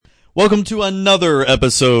Welcome to another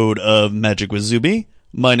episode of Magic with Zuby.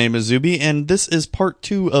 My name is Zuby, and this is part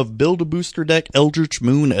 2 of Build a Booster Deck Eldritch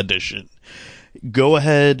Moon Edition. Go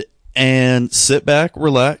ahead and sit back,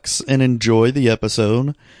 relax, and enjoy the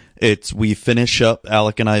episode.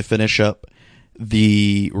 Alec and I finish up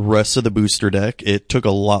the rest of the booster deck. It took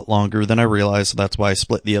a lot longer than I realized, so that's why I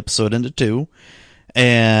split the episode into 2.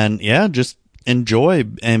 And yeah, just enjoy.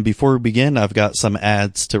 And before we begin, I've got some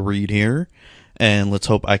ads to read here. And let's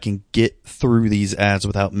hope I can get through these ads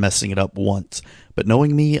without messing it up once. But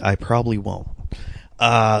knowing me, I probably won't.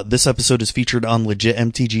 This episode is featured on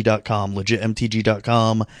LegitMTG.com.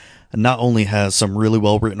 LegitMTG.com not only has some really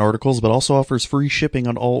well-written articles, but also offers free shipping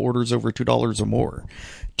on all orders over $2 or more.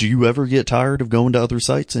 Do you ever get tired of going to other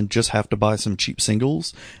sites and just have to buy some cheap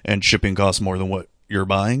singles, and shipping costs more than what you're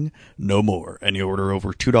buying? No more. Any order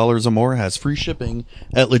over $2 or more has free shipping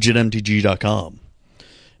at LegitMTG.com.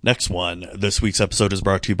 Next one. This week's episode is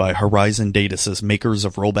brought to you by Horizon Datasys, makers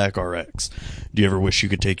of Rollback RX. Do you ever wish you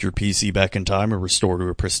could take your PC back in time or restore to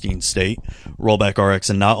a pristine state? Rollback RX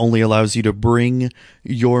not only allows you to bring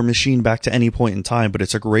your machine back to any point in time, but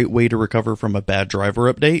it's a great way to recover from a bad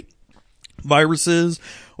driver update, viruses,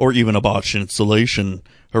 or even a botched installation.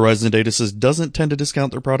 Horizon Datasys doesn't tend to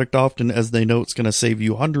discount their product often, as they know it's going to save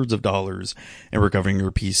you hundreds of dollars in recovering your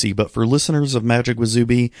PC. But for listeners of Magic with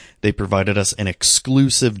Zuby, they provided us an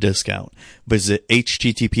exclusive discount. Visit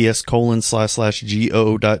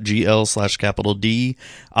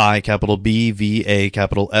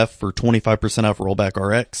https://go.gl/D-I-B-V-A-F for 25% off Rollback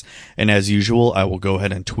RX. And as usual, I will go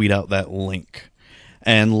ahead and tweet out that link.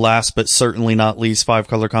 And last but certainly not least,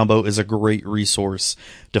 5-Color Combo is a great resource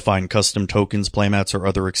to find custom tokens, playmats, or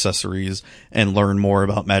other accessories, and learn more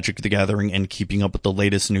about Magic the Gathering and keeping up with the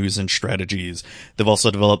latest news and strategies. They've also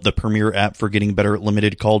developed the premier app for getting better at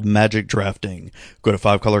Limited called Magic Drafting. Go to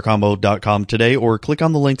 5colorcombo.com today or click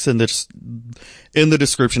on the links in the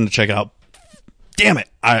description to check it out. Damn it!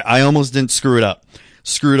 I almost didn't screw it up.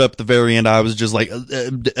 Screwed up at the very end. I was just like,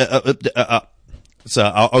 so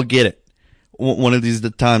I'll get it. One of these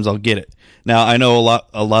times I'll get it. Now, I know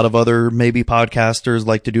a lot of other maybe podcasters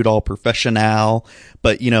like to do it all professional,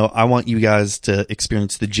 but I want you guys to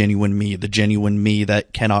experience the genuine me that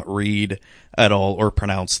cannot read at all or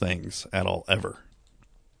pronounce things at all ever.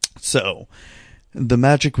 So, the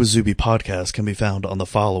Magic with Zuby podcast can be found on the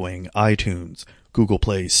following: iTunes, Google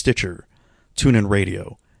Play, Stitcher, TuneIn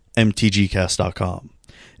Radio, mtgcast.com.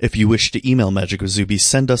 If you wish to email Magic with Zuby,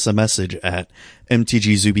 send us a message at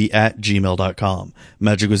mtgzuby@gmail.com.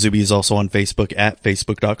 Magic with Zuby is also on Facebook at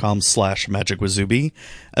facebook.com/magicwithzuby,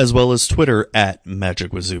 as well as Twitter at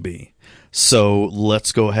Magic with Zuby. So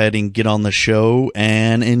let's go ahead and get on the show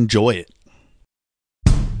and enjoy it.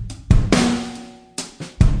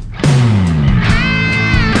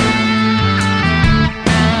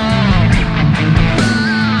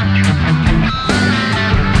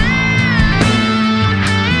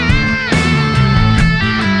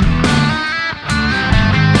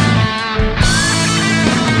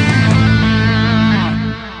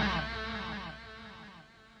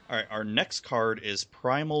 Our next card is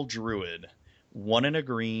Primal Druid. 1 and a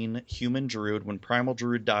green, human druid. When Primal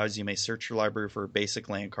Druid dies, you may search your library for a basic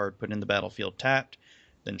land card, put in the battlefield tapped,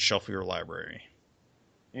 then shuffle your library.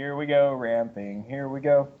 Here we go, ramping. Here we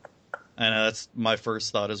go. I know, that's my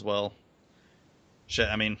first thought as well. Shit,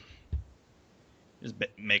 I mean, just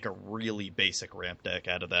make a really basic ramp deck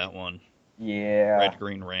out of that one. Yeah.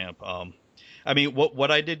 Red-green ramp. I mean, what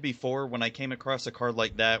I did before, when I came across a card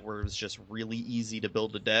like that, where it was just really easy to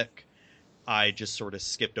build a deck, I just sort of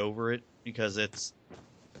skipped over it, because it's...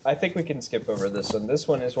 I think we can skip over this one. This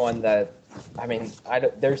one is one that, I mean,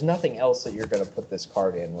 there's nothing else that you're going to put this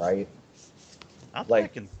card in, right? Not that I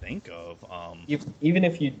can think of. Even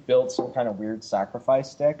if you built some kind of weird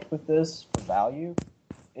sacrifice deck with this for value,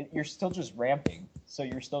 you're still just ramping. So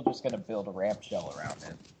you're still just going to build a ramp shell around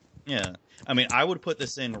it. Yeah. I mean, I would put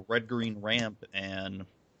this in red-green ramp, and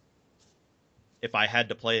if I had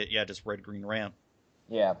to play it, yeah, just red-green ramp.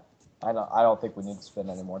 Yeah. I don't think we need to spend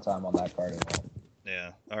any more time on that card at all.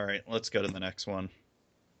 Yeah. All right. Let's go to the next one.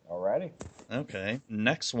 Alrighty. Okay.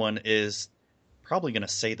 Next one is probably going to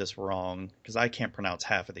say this wrong, because I can't pronounce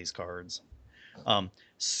half of these cards.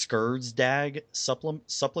 Skurdsdag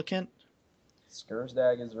Supplicant?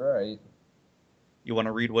 Skurdsdag is right. You want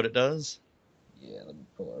to read what it does? Yeah, let me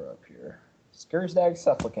pull her up here. Skurdsdag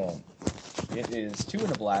Supplicant. It is 2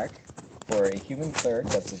 and a black for a human cleric.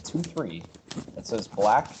 That's a 2/3. It says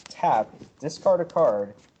black, tap, discard a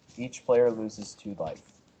card. Each player loses 2 life.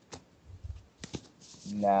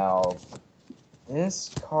 Now, this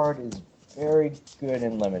card is very good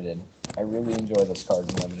in Limited. I really enjoy this card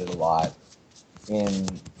in Limited a lot. In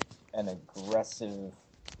an aggressive...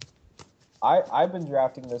 I've been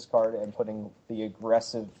drafting this card and putting the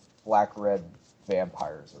aggressive black-red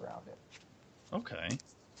vampires around it. Okay.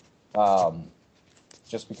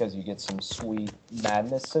 Just because you get some sweet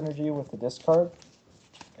madness synergy with the discard,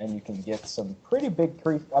 and you can get some pretty big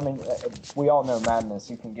we all know madness.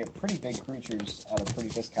 You can get pretty big creatures at a pretty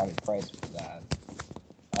discounted price with that.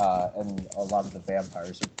 And a lot of the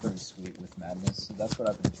vampires are pretty sweet with madness, so that's what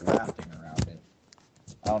I've been drafting around it.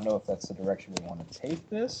 I don't know if that's the direction we want to take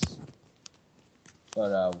this,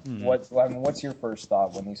 but what's your first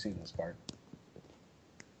thought when you see this card?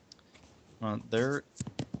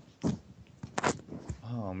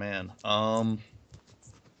 Oh man. God,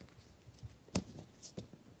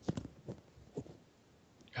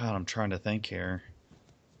 I'm trying to think here.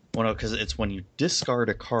 Well, no, because it's when you discard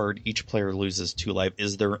a card, each player loses 2 life.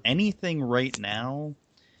 Is there anything right now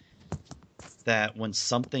that when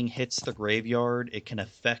something hits the graveyard, it can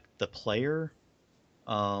affect the player?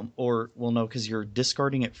 No, because you're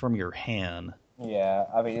discarding it from your hand. Yeah,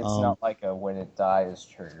 I mean, it's not like a when it dies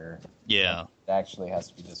trigger. Yeah. It actually has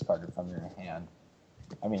to be discarded from your hand.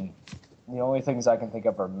 I mean, the only things I can think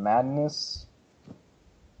of are madness.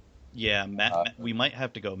 Yeah, we might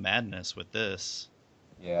have to go madness with this.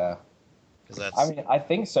 Yeah, because I mean, I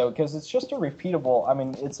think so because it's just a repeatable. I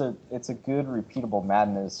mean, it's a good repeatable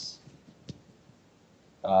madness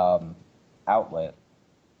outlet,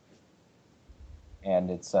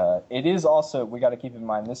 and it is also, we got to keep in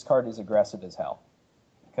mind this card is aggressive as hell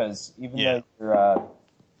because even though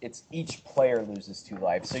it's each player loses 2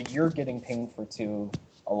 life, so you're getting pinged for 2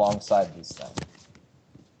 alongside this thing.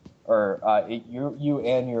 Or you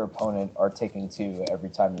and your opponent are taking 2 every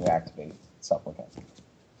time you activate Supplicant.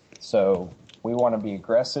 So we want to be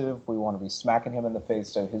aggressive. We want to be smacking him in the face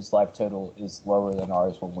so his life total is lower than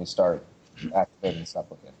ours when we start activating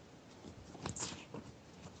Supplicant.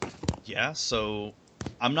 Yeah, so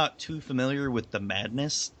I'm not too familiar with the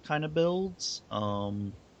madness kind of builds.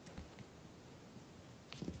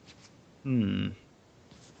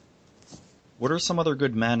 What are some other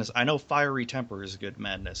good madness? I know Fiery Temper is a good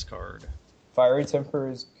madness card. Fiery Temper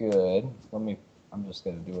is good. I'm just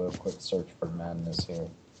going to do a quick search for madness here.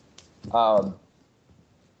 I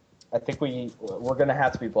think we're going to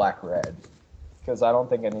have to be black-red because I don't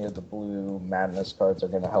think any of the blue madness cards are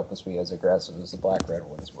going to help us be as aggressive as the black-red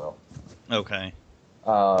ones will. Okay.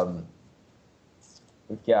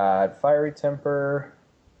 We've got Fiery Temper.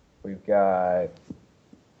 We've got...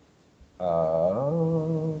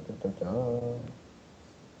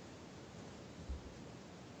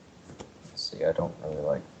 Let's see, I don't really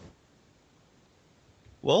like...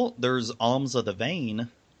 Well, there's Alms of the Vein.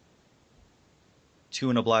 2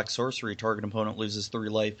 and a black sorcery. Target opponent loses 3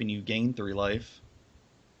 life and you gain 3 life.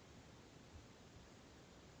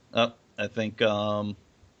 Oh, I think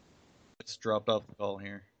it's dropped off the call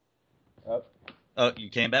here. Oh, you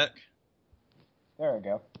came back? There we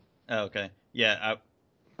go. Oh, okay. Yeah,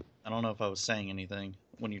 I don't know if I was saying anything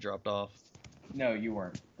when you dropped off. No, you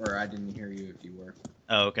weren't. Or I didn't hear you if you were.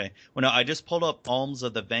 Oh, okay. Well, no, I just pulled up Alms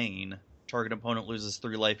of the Vein. Target opponent loses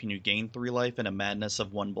 3 life and you gain 3 life and a madness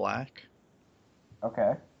of 1 black.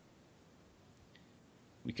 Okay.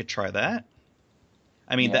 We could try that.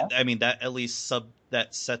 I mean, that at least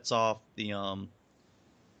that sets off the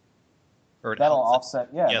or that'll offset.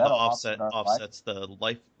 Yeah, the that'll offsets the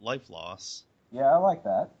life loss. Yeah, I like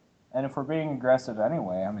that. And if we're being aggressive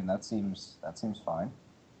anyway, I mean that seems fine.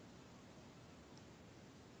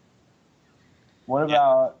 What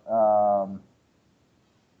about a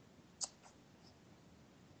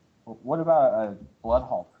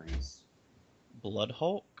Bloodhall Priest?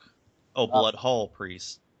 Bloodhulk? Oh, Bloodhall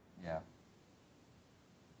Priest. Yeah.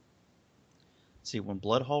 See, when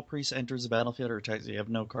Bloodhall Priest enters the battlefield or attacks, you have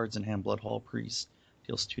no cards in hand. Bloodhall Priest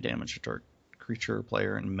deals 2 damage to target creature or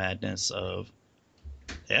player and madness of...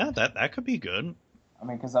 Yeah, that could be good. I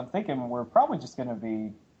mean, because I'm thinking we're probably just going to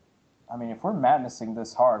be... I mean, if we're madnessing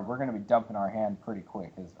this hard, we're going to be dumping our hand pretty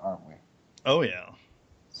quick, aren't we? Oh, yeah.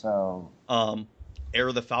 So...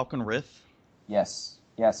 Air the Falcon Rith? Yes.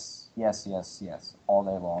 All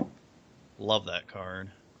day long. Love that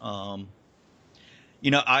card.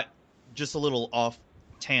 Just a little off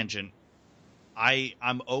tangent.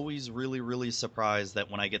 I'm always really, really surprised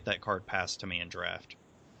that when I get that card passed to me in draft.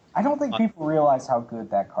 I don't think people realize how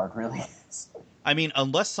good that card really is. I mean,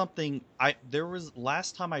 unless something...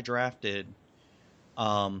 last time I drafted,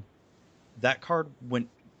 that card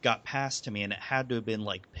got passed to me, and it had to have been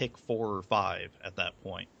like pick 4 or 5 at that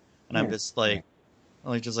point. And I'm just like,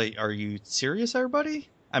 are you serious, everybody?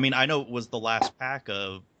 I mean, I know it was the last pack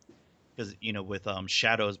of... Because, with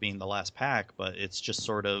Shadows being the last pack, but it's just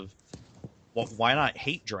sort of... Well, why not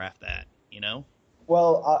hate draft that? You know?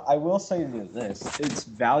 Well, I will say this: its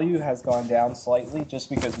value has gone down slightly just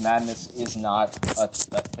because Madness is not a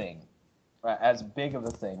thing, right? As big of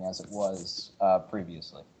a thing as it was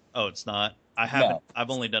previously. Oh, it's not. I haven't. No. I've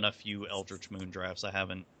only done a few Eldritch Moon drafts. I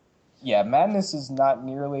haven't. Yeah, Madness is not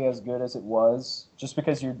nearly as good as it was, just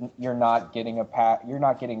because you're not getting you're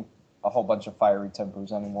not getting a whole bunch of fiery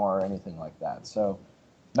tempers anymore or anything like that. So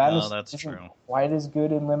Oh, Madness that's isn't true. quite as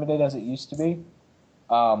good and limited as it used to be.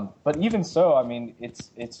 But even so, I mean,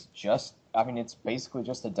 it's just I mean it's basically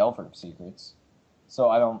just a Delver of Secrets. So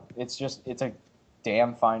I don't. It's a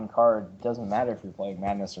damn fine card. It doesn't matter if you're playing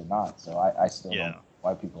Madness or not. So I still don't Yeah. know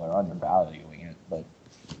why people are undervaluing it, but.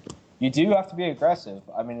 You do have to be aggressive.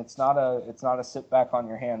 I mean, it's not a sit back on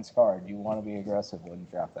your hands card. You want to be aggressive when you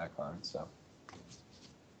draft that card. So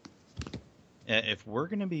If we're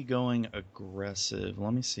gonna be going aggressive,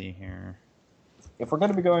 let me see here. if we're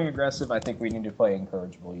going to be going aggressive, I think we need to play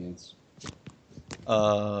Incorrigible Youths.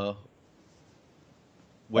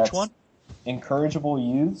 Which That's one? Incorrigible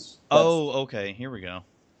Youths. Oh, okay. Here we go.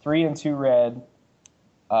 3 and 2 red,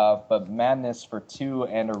 but Madness for 2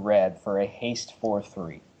 and a red for a haste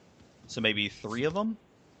 4/3. So maybe 3 of them.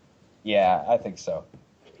 Yeah, I think so.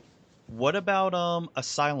 What about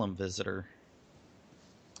Asylum Visitor?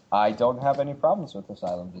 I don't have any problems with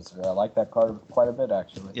Asylum Visitor. I like that card quite a bit,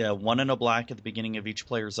 actually. Yeah, 1 and a black at the beginning of each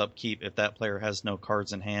player's upkeep. If that player has no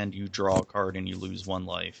cards in hand, you draw a card and you lose 1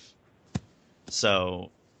 life.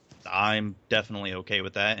 So I'm definitely okay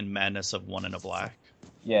with that. And Madness of 1 and a black.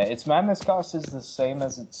 Yeah, its Madness cost is the same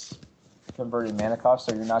as its converted mana cost,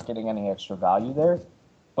 so you're not getting any extra value there.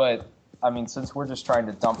 But I mean, since we're just trying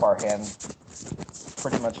to dump our hand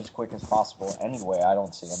pretty much as quick as possible anyway, I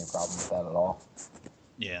don't see any problem with that at all.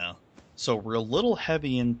 Yeah. So we're a little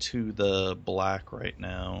heavy into the black right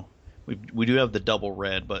now. We do have the double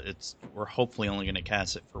red, but we're hopefully only going to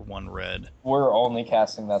cast it for 1 red. We're only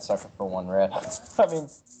casting that sucker for 1 red. I mean,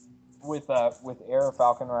 with Heir of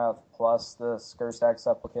Falconwrath plus the Skurstag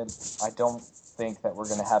Supplicant, I don't think that we're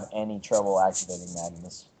going to have any trouble activating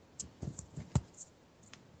Madness.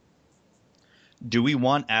 Do we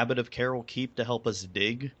want Abbot of Carol Keep to help us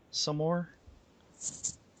dig some more?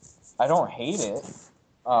 I don't hate it.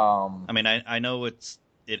 I mean, I know it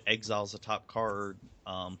exiles a top card,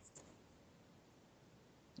 and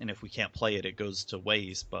if we can't play it, it goes to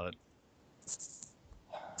waste. But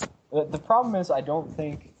the problem is, I don't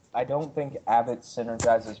think Abbott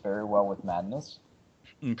synergizes very well with Madness.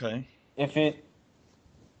 okay,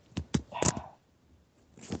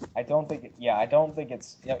 I don't think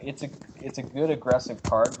it's a good aggressive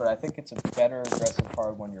card, but I think it's a better aggressive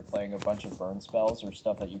card when you're playing a bunch of burn spells or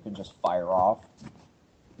stuff that you can just fire off.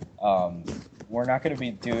 We're not going to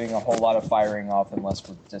be doing a whole lot of firing off unless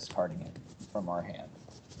we're discarding it from our hand.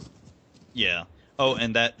 yeah. Oh,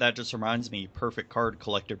 and that just reminds me, perfect card,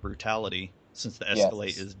 Collective Brutality, since the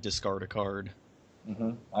escalate is discard a card.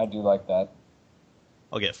 Mm-hmm. I do like that.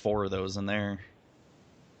 I'll get 4 of those in there.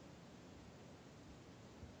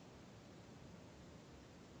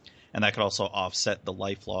 And that could also offset the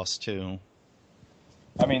life loss too.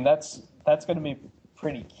 I mean, that's going to be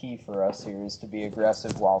pretty key for us here, is to be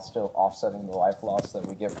aggressive while still offsetting the life loss that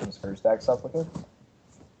we get from Skurstag Supplicant.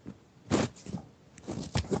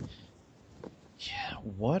 Yeah,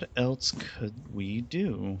 what else could we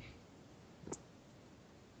do?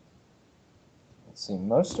 Let's see,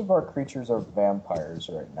 most of our creatures are vampires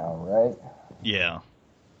right now, right? Yeah.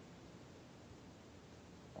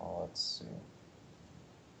 Oh, let's see.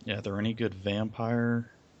 Yeah, are there any good vampire?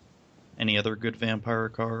 Any other good vampire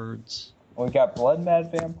cards? We got Blood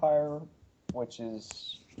Mad Vampire, which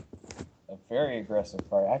is a very aggressive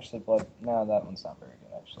card. Actually, no, that one's not very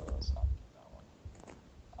good. Actually, let's not do that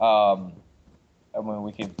one. I mean,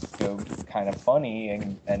 we could go kind of funny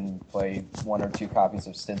and play 1 or 2 copies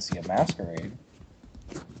of Styncia Masquerade.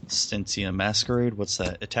 Styncia Masquerade? What's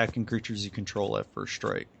that? Attacking creatures you control at first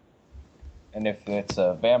strike. And if it's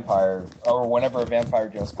a vampire, or whenever a vampire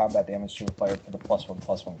deals combat damage to a player, put a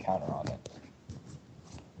 +1/+1 counter on it.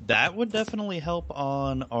 That would definitely help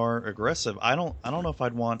on our aggressive. I don't know if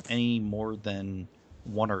I'd want any more than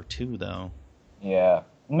 1 or 2 though. Yeah,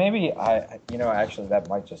 maybe actually that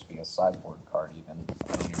might just be a sideboard card. Even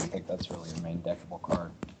I don't even think that's really a main deckable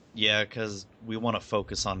card. Yeah, because we want to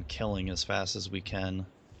focus on killing as fast as we can.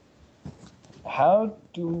 How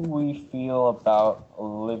do we feel about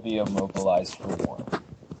Olivia Mobilized for War?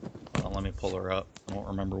 Well, let me pull her up. I don't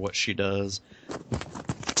remember what she does.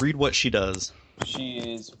 Read what she does. She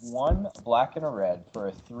is 1 black and a red for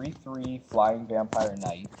a 3/3 flying vampire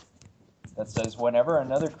knight. that says whenever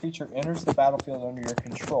another creature enters the battlefield under your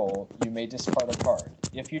control, you may discard a card.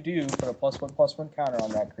 If you do, put a +1/+1 counter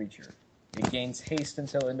on that creature. It gains haste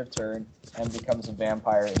until end of turn and becomes a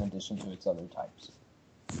vampire in addition to its other types.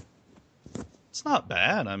 It's not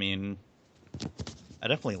bad. I mean, I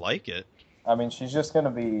definitely like it. I mean, she's just going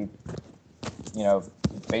to be,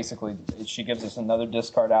 basically, she gives us another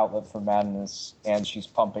discard outlet for madness, and she's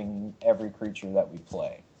pumping every creature that we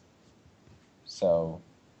play. So,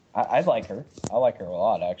 I like her. I like her a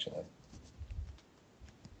lot, actually.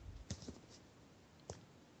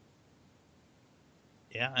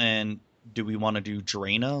 Yeah, and do we want to do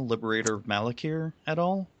Draina, Liberator of Malakir at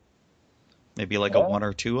all? Maybe like a 1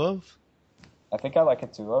 or 2 of? I think I like a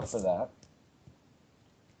 2 for that.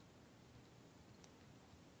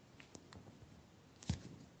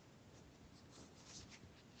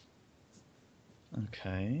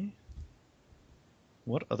 Okay.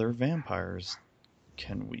 What other vampires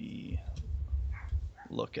can we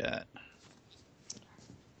look at?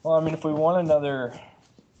 Well, I mean, if we want another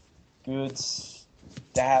good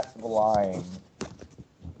stat line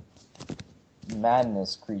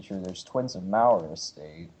madness creature, there's Twins of Mauer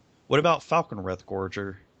Estate. What about Falconwrath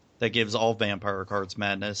Gorger? That gives all vampire cards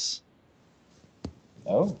madness.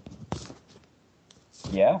 Oh.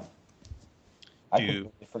 Yeah. I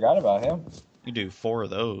completely forgot about him. You do 4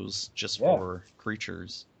 of those just for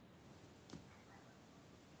creatures.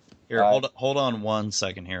 Here, hold on 1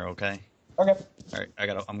 second here, okay? Okay. All right,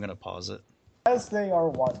 I'm gonna pause it. As they are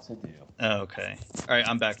wont to do. Okay. All right,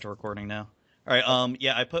 I'm back to recording now. All right.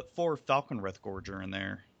 Yeah, I put 4 Falconwrath Gorger in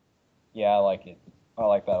there. Yeah, I like it. I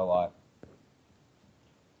like that a lot.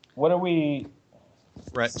 What are we?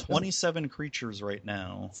 We're at 27 creatures right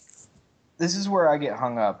now. This is where I get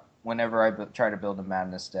hung up whenever I try to build a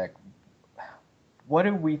madness deck. What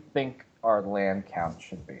do we think our land count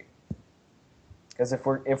should be? Because if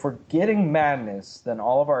we're getting madness, then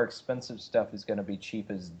all of our expensive stuff is going to be cheap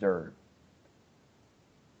as dirt.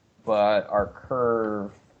 But our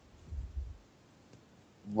curve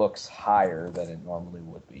looks higher than it normally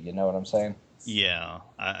would be. You know what I'm saying? Yeah,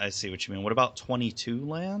 I see what you mean. What about 22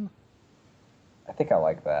 land? I think I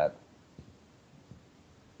like that.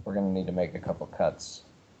 We're going to need to make a couple cuts.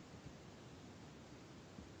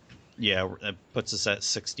 Yeah, it puts us at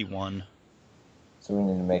 61. So we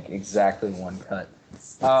need to make exactly 1 cut.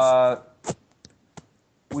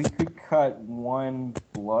 We could cut 1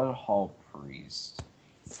 Bloodhall Priest.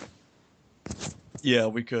 Yeah,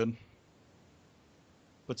 we could.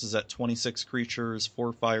 Puts us at 26 creatures,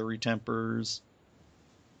 4 Fiery Tempers,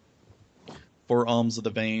 4 Alms of the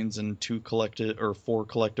Veins, and 4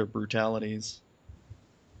 Collective Brutalities.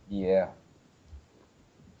 Yeah.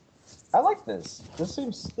 I like this. This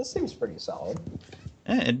seems pretty solid.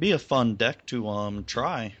 Yeah, it'd be a fun deck to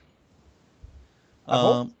try.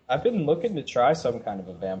 I've been looking to try some kind of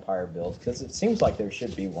a vampire build because it seems like there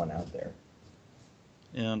should be one out there.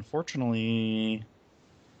 Yeah, unfortunately,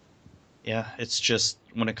 yeah, it's just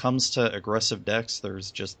when it comes to aggressive decks,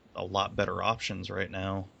 there's just a lot better options right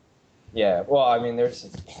now. Yeah, well, I mean,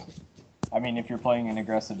 if you're playing an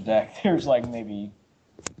aggressive deck, there's 2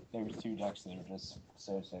 decks that are just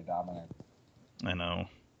so dominant. I know.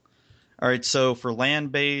 All right, so for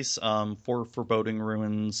land base, 4 Foreboding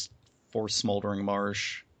Ruins, 4 Smoldering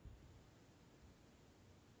Marsh.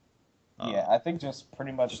 Yeah, I think just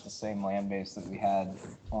pretty much the same land base that we had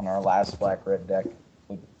on our last black-red deck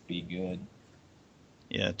would be good.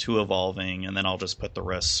 Yeah, 2 Evolving, and then I'll just put the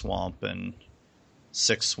rest Swamp and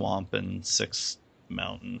 6 Swamp and 6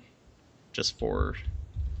 Mountain, just for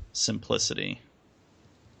simplicity.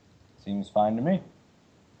 Seems fine to me.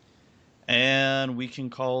 And we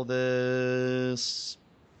can call this...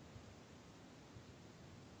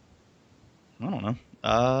 I don't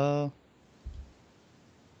know.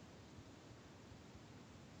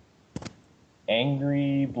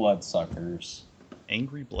 Angry Bloodsuckers.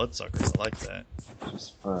 Angry Bloodsuckers, I like that.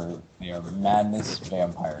 Just for madness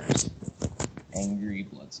vampires. Angry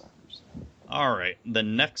Bloodsuckers. Alright, the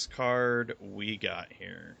next card we got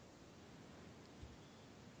here.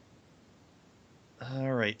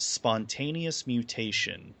 Alright, Spontaneous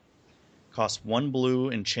Mutation. Costs 1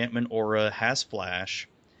 blue, enchantment aura, has flash.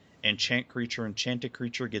 Enchanted creature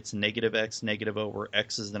gets -X, -O, where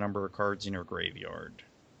X is the number of cards in your graveyard.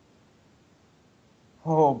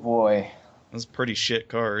 Oh boy. That's a pretty shit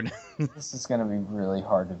card. This is going to be really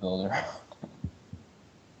hard to build around.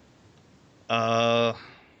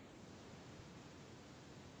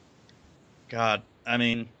 God, I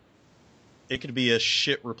mean, it could be a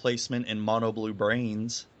shit replacement in Mono Blue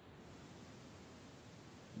Brains.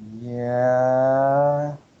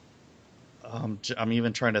 Yeah. I'm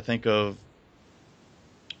even trying to think of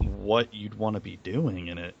what you'd want to be doing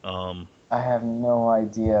in it. I have no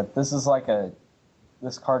idea. This is like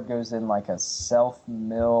this card goes in like a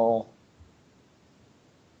self-mill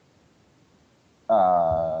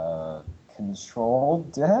control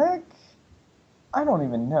deck? I don't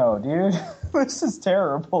even know, dude. This is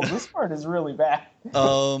terrible. This card is really bad.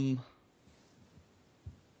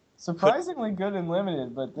 Surprisingly good and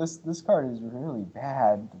limited, but this card is really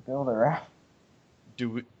bad to build around.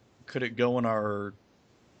 Could it go in our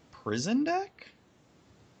prison deck?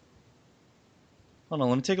 Hold on,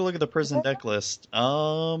 let me take a look at the prison deck list.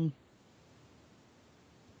 Well,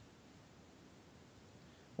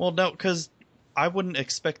 no, because I wouldn't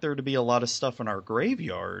expect there to be a lot of stuff in our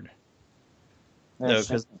graveyard. There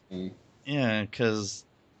should be. Yeah, because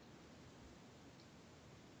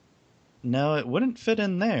no, it wouldn't fit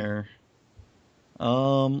in there.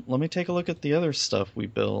 Let me take a look at the other stuff we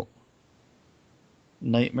built.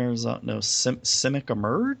 Nightmares on Simic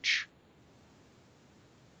Emerge?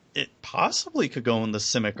 It possibly could go in the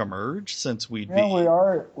Simic Emerge since we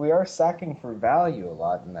are sacking for value a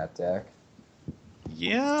lot in that deck.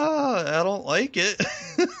 Yeah, I don't like it.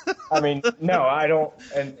 I mean, no, I don't,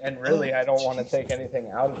 and really, I don't want to take anything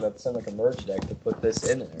out of that Simic Emerge deck to put this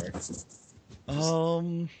in there.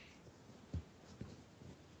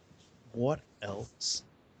 What else?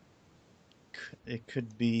 It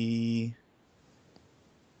could be...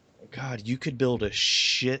 God, you could build a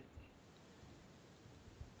shit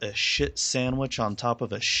sandwich on top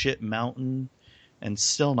of a shit mountain and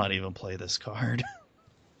still not even play this card.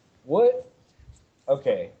 What?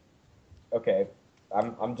 Okay.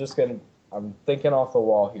 I'm thinking off the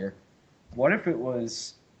wall here. What if it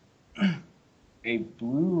was a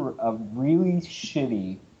really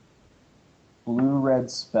shitty blue-red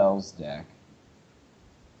spells deck?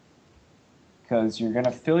 Because you're going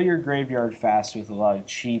to fill your graveyard fast with a lot of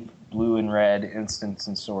cheap blue and red instants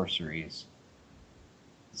and sorceries.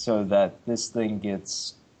 So that this thing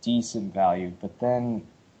gets decent value, but then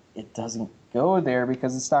it doesn't go there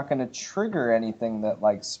because it's not going to trigger anything that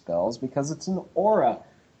like spells because it's an aura.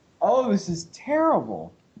 Oh, this is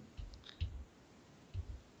terrible.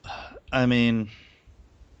 I mean,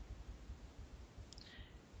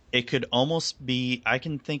 it could almost be, I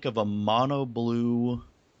can think of a mono blue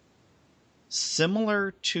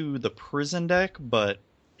similar to the prison deck, but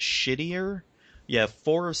shittier. You have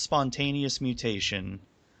 4 of Spontaneous Mutation.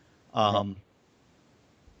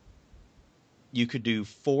 You could do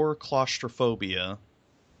 4 Claustrophobia,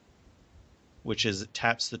 which is it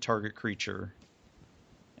taps the target creature,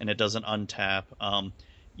 and it doesn't untap.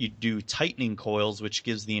 You do Tightening Coils, which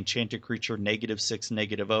gives the enchanted creature -6,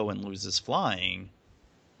 -0, and loses flying.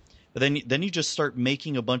 But then you just start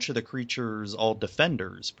making a bunch of the creatures all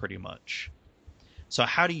defenders, pretty much. So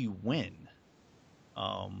how do you win?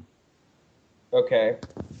 Okay.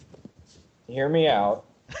 Hear me out.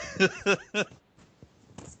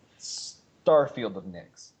 Starfield of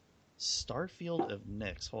Nyx. Starfield of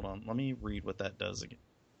Nyx. Hold on. Let me read what that does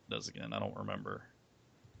again. I don't remember.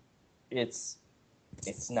 It's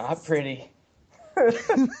not pretty.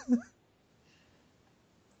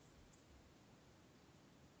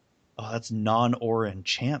 Oh, that's non-aura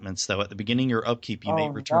enchantments, though. At the beginning of your upkeep, you may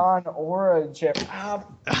return... non-aura enchantment.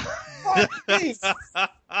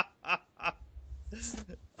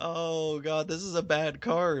 Oh, God, this is a bad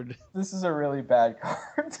card. This is a really bad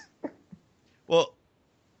card. Well,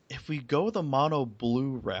 if we go the mono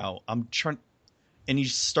blue route, and you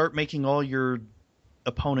start making all your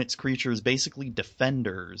opponent's creatures basically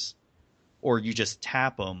defenders, or you just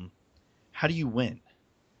tap them, how do you win?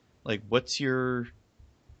 Like, what's your...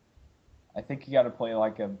 I think you got to play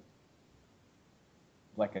like a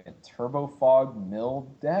Turbo Fog mill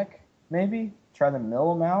deck, maybe? Try to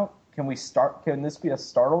mill them out? Can this be a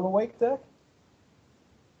Startled Awake deck?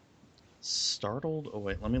 Startled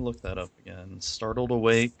Awake. Let me look that up again. Startled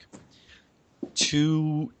Awake.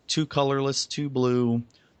 2 colorless, 2 blue.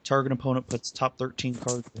 Target opponent puts top 13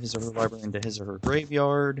 cards of his or her library into his or her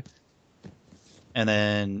graveyard. And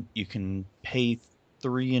then you can pay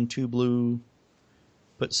 3 and 2 blue.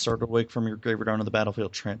 Put Startled Awake from your graveyard onto the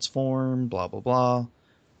battlefield, transform, blah, blah, blah.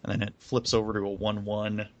 And then it flips over to a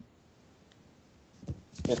 1/1.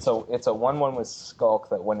 It's a 1/1 with Skulk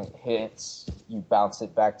that when it hits, you bounce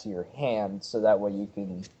it back to your hand, so that way you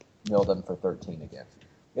can mill them for 13 again.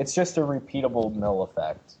 It's just a repeatable mill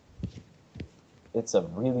effect. It's a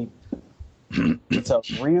really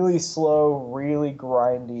slow, really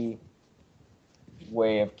grindy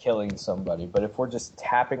way of killing somebody. But if we're just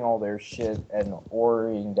tapping all their shit and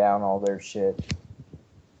oraing down all their shit,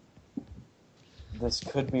 this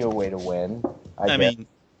could be a way to win. I mean,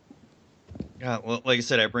 Yeah, well, like I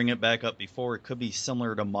said, I bring it back up before. It could be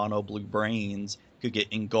similar to Mono Blue Brains. Could get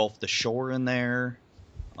Engulf the Shore in there.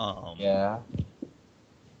 Yeah.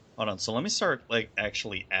 Hold on. So let me start like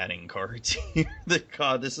actually adding cards here.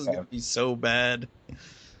 God, this is Okay. gonna be so bad.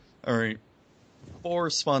 All right,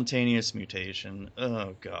 4 Spontaneous Mutation.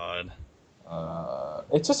 Oh God,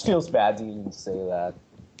 It just feels bad to even say that.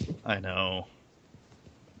 I know.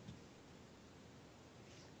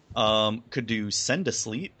 Could do Send to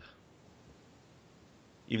Sleep.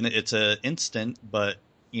 Even though it's a instant, but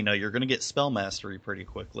you're gonna get Spell Mastery pretty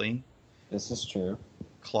quickly. This is true.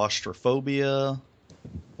 Claustrophobia.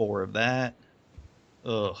 4 of that.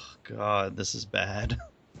 Ugh, God, this is bad.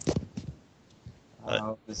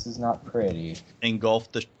 Oh, this is not pretty.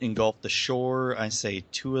 Engulf the Shore. I say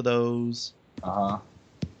 2 of those. Uh-huh.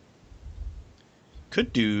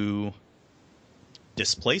 Could do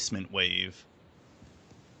Displacement Wave.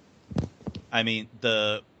 I mean,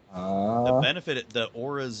 the benefit, the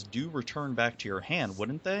auras do return back to your hand,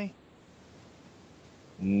 wouldn't they?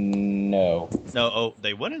 No. No, oh,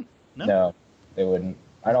 they wouldn't? No, they wouldn't.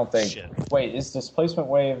 I don't think. Shit. Wait, is Displacement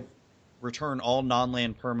Wave? Return all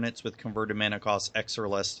non-land permanents with converted mana cost X or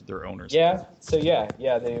less to their owners. Yeah. So yeah,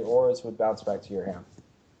 the auras would bounce back to your hand.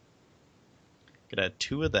 Could add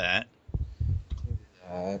 2 of that.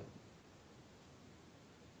 Uh,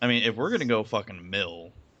 I mean, if we're gonna go fucking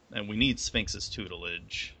mill, then we need Sphinx's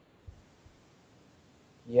tutelage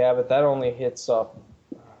yeah, but that only hits up.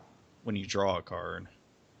 when you draw a card.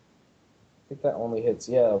 I think that only hits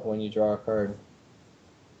when you draw a card.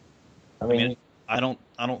 I mean I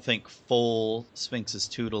don't think full Sphinx's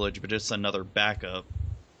tutelage, but just another backup.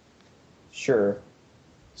 sure.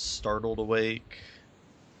 Startled Awake.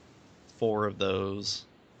 4 of those.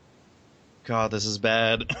 God, this is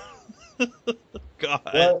bad.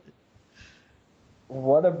 God.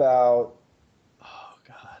 What about? Oh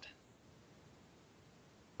God.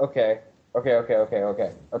 Okay.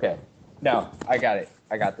 No, I got it.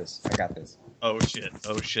 I got this. Oh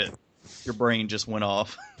shit. Your brain just went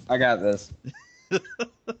off. I got this.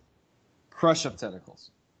 Crush of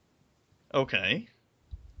Tentacles. Okay.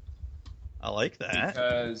 I like that.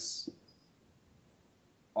 Because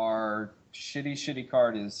our shitty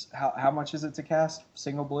card is how much is it to cast?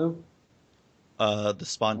 Single blue?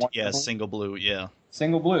 Single blue, yeah.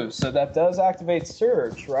 Single blue. So that does activate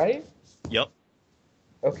Surge, right? Yep.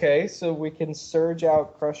 Okay, so we can Surge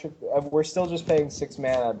out Crush of... we're still just paying 6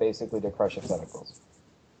 mana, basically, to Crush of Tentacles.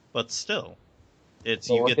 But still, it's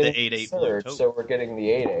So you get the 8/8 blue Surge, token. so we're getting the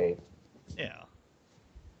 8/8. Yeah.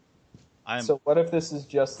 So what if this is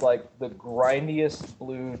just like the grindiest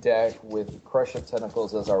blue deck with Crush of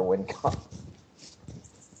Tentacles as our win con?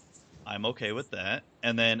 I'm okay with that.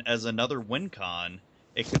 And then as another win con,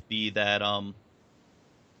 it could be that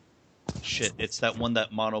it's that one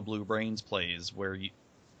that Mono Blue Brains plays where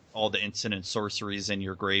all the instant and sorceries in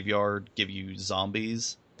your graveyard give you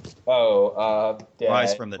zombies.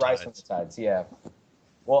 Rise from the Tides, yeah.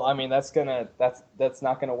 Well, I mean that's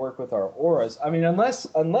not gonna work with our auras. I mean,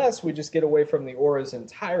 unless we just get away from the auras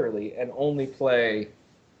entirely and only play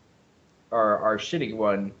our shitty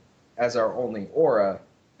one as our only aura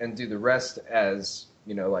and do the rest as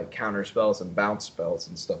like counter spells and bounce spells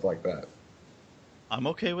and stuff like that. I'm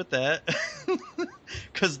okay with that.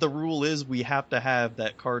 Because the rule is we have to have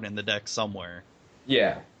that card in the deck somewhere.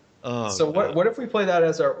 Yeah. Oh, so what if we play that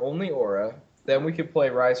as our only aura? Then we could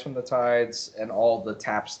play Rise from the Tides and all the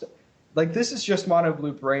tap stuff. Like, this is just Mono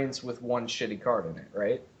Blue Brains with one shitty card in it,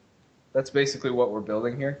 right? That's basically what we're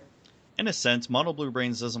building here. In a sense, Mono Blue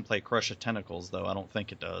Brains doesn't play Crush of Tentacles, though. I don't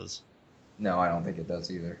think it does. No, I don't think it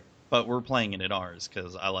does either. But we're playing it in ours,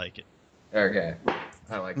 because I like it. Okay.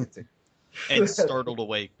 I like it, too. And Startled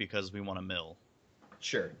Awake, because we want to mill.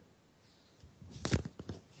 Sure.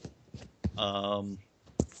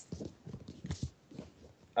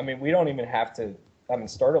 I mean, we don't even have to... I mean,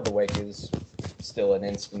 Startled Awake is still an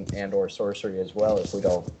instant and or sorcery as well if we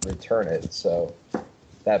don't return it, so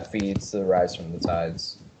that feeds the Rise from the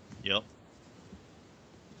Tides. Yep.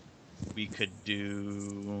 We could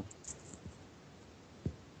do...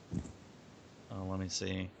 Oh, let me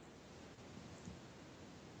see.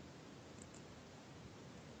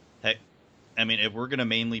 Heck, I mean, if we're going to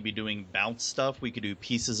mainly be doing bounce stuff, we could do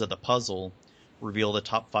Pieces of the Puzzle. Reveal the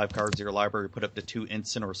top 5 cards of your library, put up to 2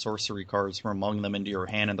 instant or sorcery cards from among them into your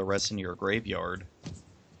hand and the rest into your graveyard.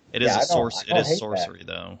 It is sorcery,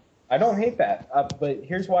 though. I don't hate that, but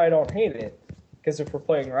here's why I don't hate it. Because if we're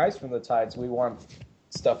playing Rise from the Tides, we want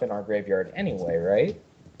stuff in our graveyard anyway, right?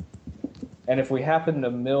 And if we happen to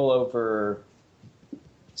mill over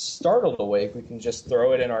Startled Awake, we can just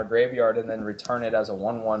throw it in our graveyard and then return it as a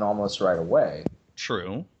 1/1 almost right away.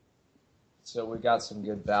 True. So we got some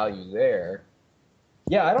good value there.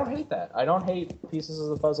 Yeah, I don't hate that. I don't hate pieces of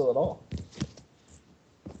the puzzle at all.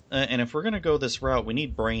 And if we're going to go this route, we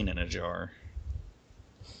need brain in a jar.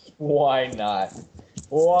 Why not?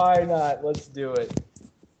 Why not? Let's do it.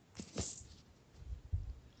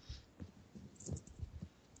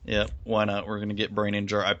 Yep, why not? We're going to get brain in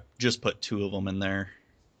jar. I just put 2 of them in there.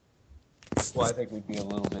 Well, I think we'd be a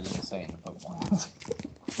little bit insane to put one.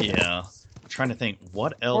 Yeah. I'm trying to think,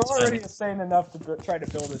 what else? We're already insane enough to try to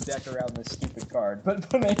build a deck around this stupid card, but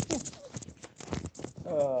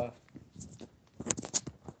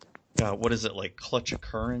God, what is it, like Clutch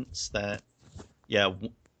Occurrence? That, yeah,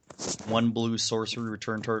 1 blue sorcery,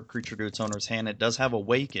 return target creature to its owner's hand. It does have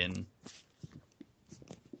Awaken.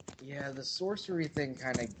 yeah, the sorcery thing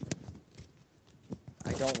kind of...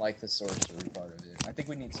 I don't like the sorcery part of it. I think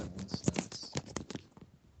we need some instants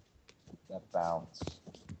that bounce.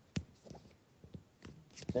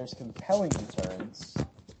 There's compelling deterrence.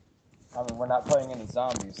 I mean, we're not playing any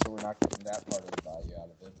zombies, so we're not getting that part of the value out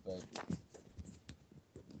of it, but...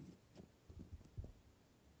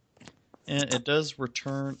 And it does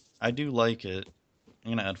return. I do like it.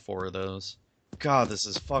 I'm gonna add 4 of those. God, this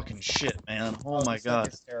is fucking shit, man. Oh my god.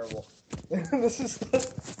 This is terrible. this is the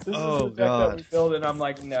deck God. that we build, and I'm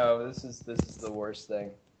like, no, this is the worst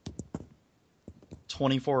thing.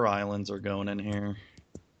 24 islands are going in here.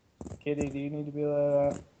 Kitty, do you need to be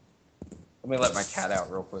let out? Let me let my cat out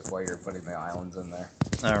real quick while you're putting the islands in there.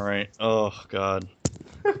 Alright. Oh, God.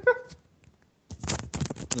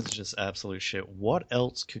 This is just absolute shit. What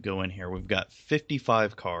else could go in here? We've got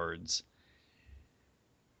 55 cards.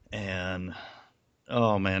 And...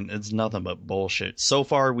 oh, man, it's nothing but bullshit. So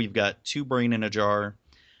far, we've got 2 brain in a jar,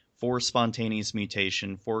 4 spontaneous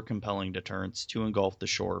mutation, 4 compelling deterrence, 2 engulf the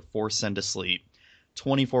shore, 4 send to sleep,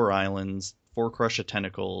 24 islands, 4 crush of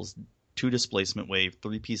tentacles, 2 displacement wave,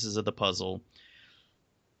 3 pieces of the puzzle,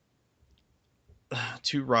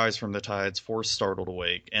 2 rise from the tides, 4 startled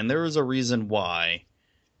awake. And there is a reason why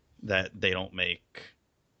that they don't make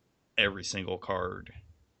every single card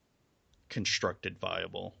constructed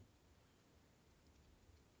viable.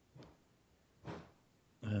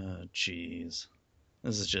 Jeez.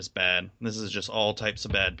 This is just bad. This is just all types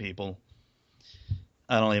of bad people.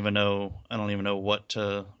 I don't even know what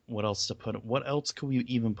else to put. What else could we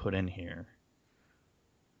even put in here?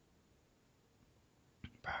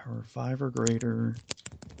 Power 5 or greater.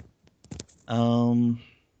 I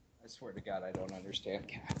swear to God, I don't understand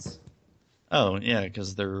cats. Oh yeah,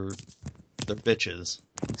 because they're bitches.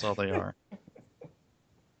 That's all they are.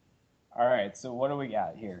 All right, so what do we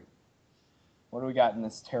got here? What do we got in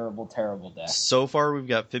this terrible, terrible deck? So far, we've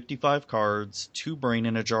got 55 cards, 2 brain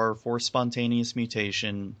in a jar, 4 spontaneous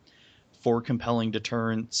mutation, 4 compelling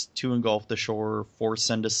deterrence, 2 engulf the shore, 4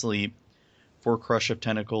 send to sleep, 4 crush of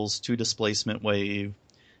tentacles, 2 displacement wave,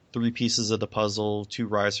 3 pieces of the puzzle, 2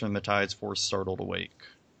 rise from the tides, 4 startled awake.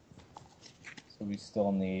 So we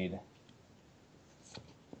still need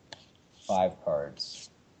 5 cards.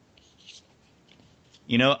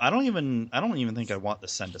 You know, I don't even think I want the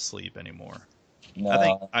send to sleep anymore. No, I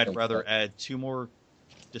think I'd rather add 2 more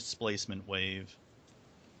displacement wave.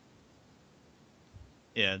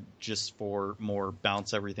 Yeah, just for more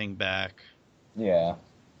bounce everything back. Yeah.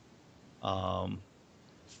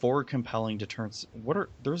 4 compelling deterrents.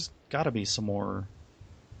 There's got to be some more.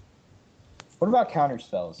 What about counter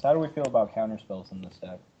spells? How do we feel about counter spells in this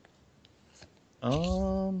deck?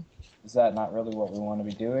 Is that not really what we want to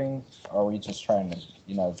be doing? Or are we just trying to,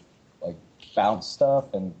 like bounce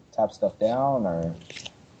stuff and tap stuff down, or?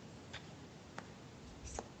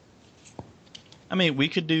 I mean, we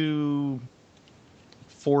could do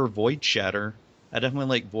 4 Void Shatter. I definitely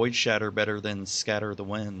like Void Shatter better than Scatter the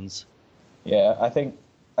Winds. Yeah, I think,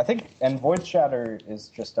 and Void Shatter is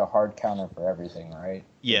just a hard counter for everything, right?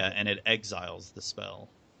 Yeah, and it exiles the spell.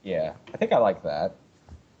 Yeah, I think I like that.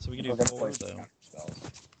 So we can do 4 though.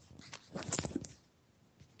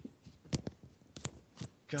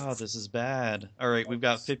 God, this is bad. Alright, we've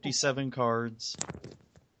got 57 cards.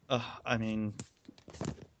 I mean...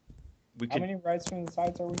 How many Rise from the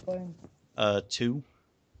Tides are we playing? 2.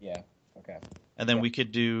 Yeah, okay. And then we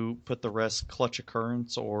could put the rest Clutch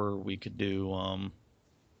Occurrence, or we could do,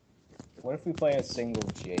 What if we play a single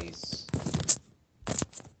Jace?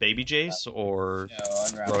 Baby Jace, or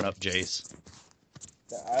grown-up Jace?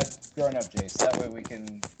 Grown-up Jace. That way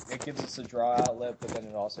it gives us a draw outlet, but then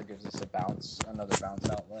it also gives us another bounce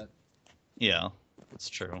outlet. Yeah, that's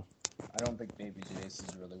true. I don't think Baby Jace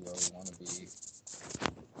is really where we want to be.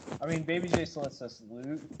 I mean, Baby Jace lets us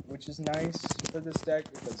loot, which is nice for this deck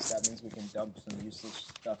because that means we can dump some useless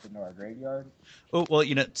stuff into our graveyard. Oh, well,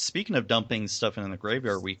 speaking of dumping stuff in the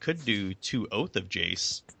graveyard, we could do 2 Oath of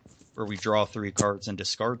Jace, where we draw 3 cards and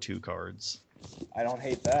discard 2 cards. I don't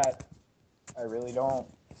hate that. I really don't.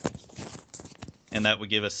 And that would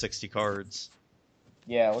give us 60 cards.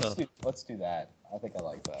 Yeah, let's do that. I think I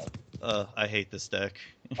like that. I hate this deck.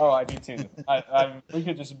 Oh, I do too. We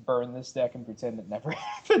could just burn this deck and pretend it never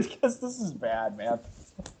happened because this is bad, man.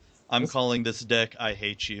 I'm calling this deck I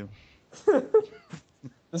Hate You.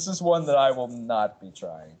 This is one that I will not be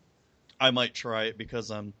trying. I might try it because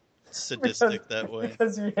I'm sadistic that way.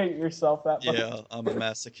 Because you hate yourself that much. Yeah, I'm a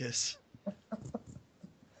masochist.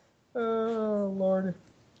 Oh, Lord.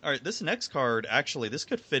 Alright, this next card, actually, this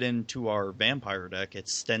could fit into our vampire deck.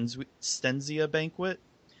 It's Stenzia Banquet.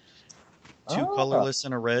 2 colorless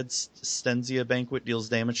and a red. Stenzia Banquet deals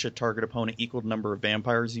damage to target opponent equal to number of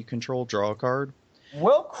vampires you control. Draw a card.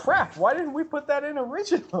 Well, crap. Why didn't we put that in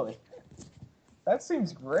originally? That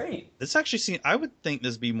seems great. This actually I would think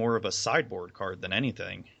this would be more of a sideboard card than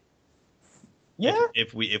anything. Yeah.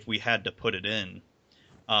 If we had to put it in.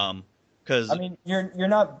 Because I mean, you're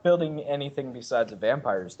not building anything besides a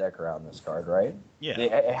vampires deck around this card, right? Yeah.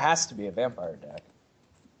 It has to be a vampire deck.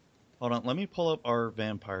 Hold on, let me pull up our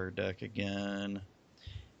vampire deck again.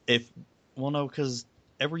 No, because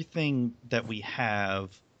everything that we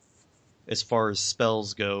have, as far as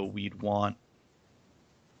spells go, we'd want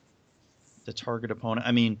the target opponent.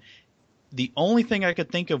 I mean, the only thing I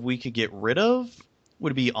could think of we could get rid of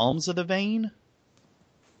would be Alms of the Vein.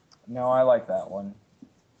 No, I like that one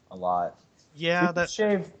a lot. Yeah,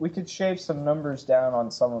 we could shave some numbers down on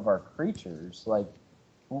some of our creatures. Like,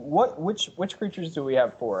 which creatures do we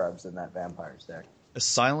have 4 of in that vampires deck?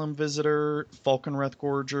 Asylum Visitor, Falconwrath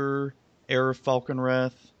Gorger, Heir of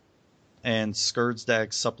Falconwrath, and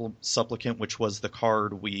Skurdsdag Supplicant, which was the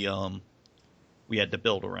card we had to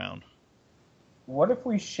build around. What if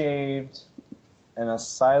we shaved an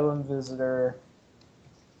Asylum Visitor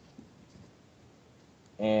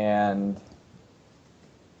and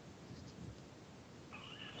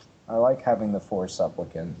I like having the 4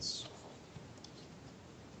 Supplicants.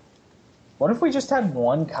 What if we just had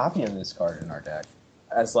 1 copy of this card in our deck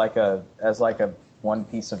as like a 1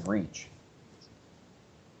 piece of reach?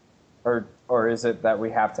 Or is it that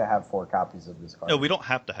we have to have 4 copies of this card? No, we don't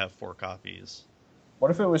have to have 4 copies. What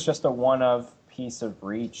if it was just a 1-of piece of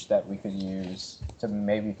reach that we could use to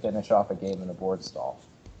maybe finish off a game in a board stall?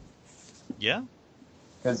 Yeah.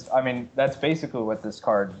 Because, I mean, that's basically what this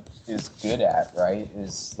card is good at, right?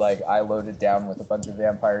 Is like, I loaded down with a bunch of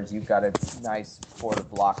vampires, you've got a nice board of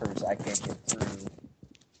blockers I can't get through.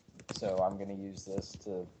 So I'm going to use this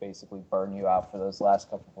to basically burn you out for those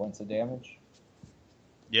last couple points of damage.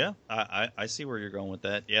 Yeah, I see where you're going with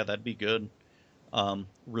that. Yeah, that'd be good.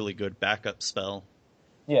 Really good backup spell.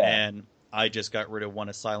 Yeah. And I just got rid of 1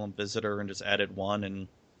 Asylum Visitor and just added 1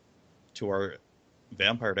 to our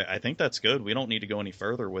vampire deck. I think that's good. We don't need to go any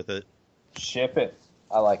further with it. Ship it.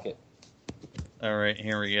 I like it. All right,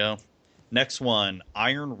 here we go. Next one,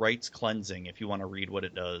 Iron Rites Cleansing, if you want to read what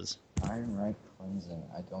it does. Iron Rite Cleansing.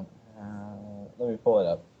 I don't have... Let me pull it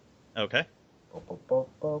up. Okay.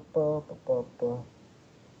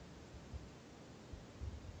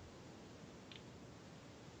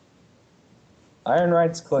 Iron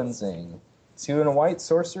Rites Cleansing. 2 and a white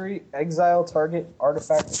sorcery, exile target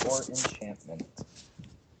artifact or enchantment.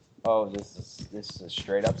 Oh, this is a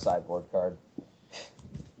straight up sideboard card.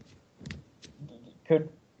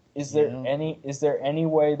 Is there any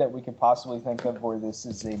way that we could possibly think of where this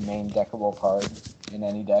is a main deckable card in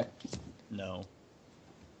any deck? No.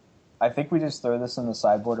 I think we just throw this in the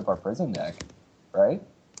sideboard of our prison deck, right?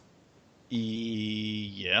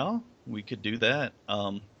 Yeah, we could do that.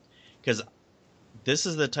 Because this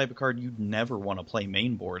is the type of card you'd never want to play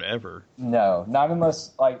main board ever. No, not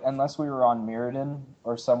unless we were on Mirrodin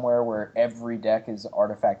or somewhere where every deck is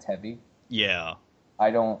artifact heavy. Yeah.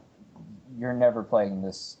 You're never playing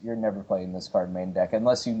this. You're never playing this card main deck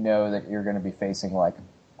unless you know that you're going to be facing like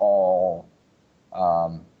all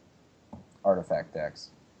artifact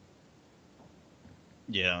decks.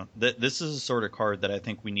 Yeah, this is a sort of card that I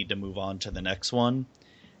think we need to move on to the next one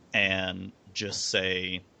and just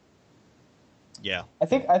say, yeah. I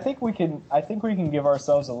think we can give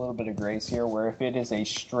ourselves a little bit of grace here, where if it is a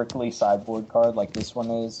strictly sideboard card like this one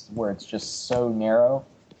is, where it's just so narrow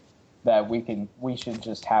that we should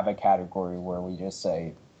just have a category where we just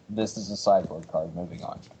say this is a sideboard card. Moving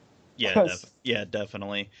on. Yeah,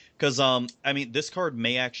 definitely. Because I mean, this card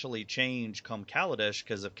may actually change come Kaladesh.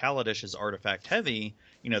 Because if Kaladesh is artifact heavy,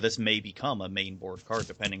 this may become a main board card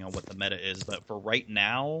depending on what the meta is. But for right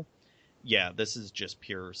now, yeah, this is just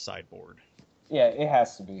pure sideboard. Yeah, it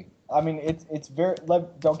has to be. I mean, it's very.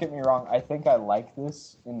 Don't get me wrong. I think I like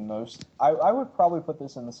this in most. I would probably put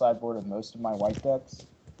this in the sideboard of most of my white decks,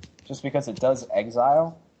 just because it does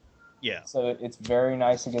exile. Yeah. So it's very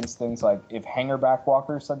nice against things like if Hanger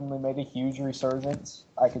Backwalker suddenly made a huge resurgence.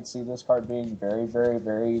 I could see this card being very, very,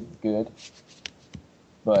 very good.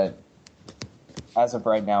 But as of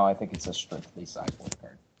right now, I think it's a strictly sideboard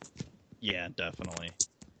card. Yeah, definitely.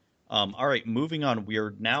 All right, moving on.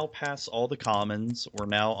 We're now past all the commons. We're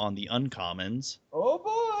now on the uncommons. Oh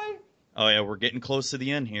boy! Oh yeah, we're getting close to the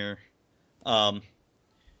end here.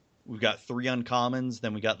 We've got 3 uncommons,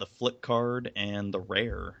 then we got the flip card and the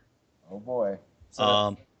rare. Oh boy!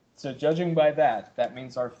 So judging by that, that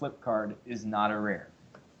means our flip card is not a rare.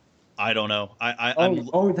 I don't know.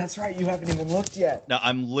 Oh, that's right. You haven't even looked yet. No,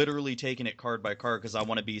 I'm literally taking it card by card because I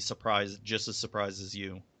want to be surprised, just as surprised as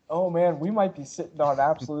you. Oh man, we might be sitting on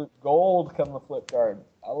absolute gold come the flip card.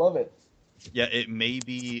 I love it. Yeah, it may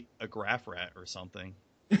be a graph rat or something.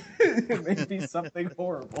 It may be something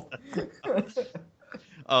horrible.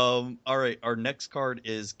 All right, our next card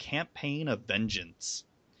is Campaign of Vengeance,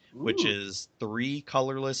 which is 3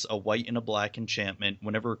 colorless, a white and a black enchantment.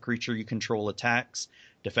 Whenever a creature you control attacks,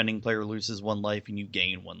 defending player loses 1 life and you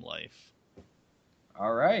gain 1 life.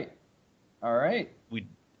 All right.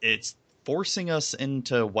 It's forcing us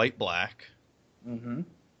into white-black. Mm-hmm.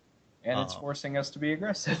 And it's forcing us to be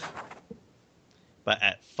aggressive. But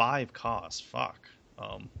at 5 cost, fuck.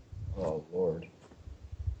 Oh, Lord.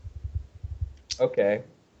 Okay.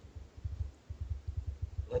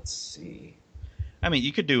 Let's see. I mean,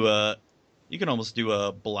 you can almost do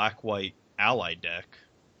a black-white ally deck.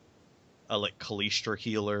 Like Kallistra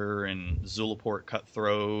Healer and Zulaport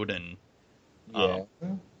Cutthroat and... Yeah.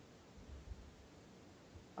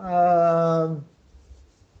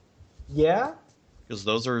 Yeah.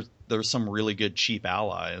 Because there's some really good cheap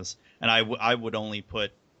allies, and I would only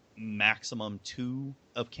put maximum 2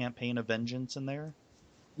 of Campaign of Vengeance in there.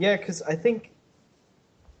 Yeah, because I think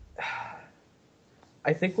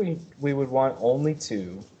we would want only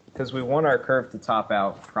 2 because we want our curve to top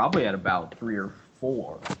out probably at about 3 or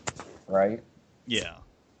 4, right? Yeah.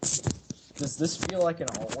 Does this feel like an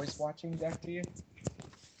always watching deck to you?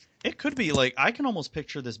 It could be. Like, I can almost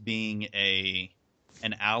picture this being an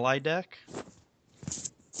ally deck.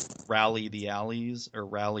 Rally the allies, or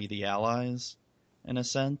rally the allies, in a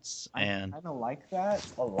sense. And I kind of like that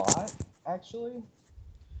a lot, actually.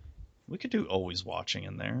 We could do always watching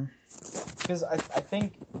in there. Because I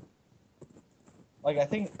think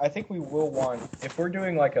we will want, if we're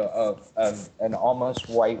doing like an almost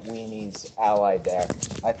white weenies ally deck,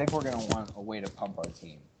 I think we're gonna want a way to pump our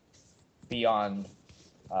team beyond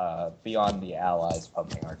the allies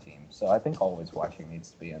pumping our team. So I think always watching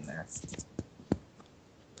needs to be in there.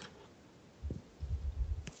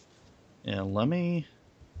 Yeah, let me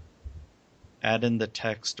add in the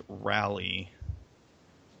text rally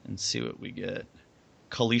and see what we get.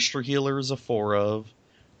 Kallistra Healer is a 4 of.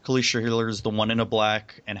 Kallistra Healer is the 1 in a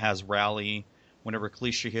black and has rally. Whenever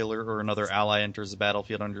Kallistra Healer or another ally enters the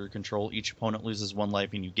battlefield under your control, each opponent loses 1 life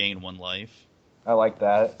and you gain 1 life. I like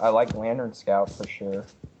that. I like Lantern Scout for sure.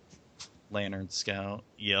 Lantern Scout,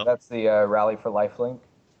 yep. That's the Rally for Lifelink.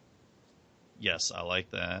 Yes, I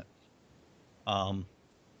like that.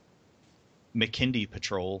 McKindy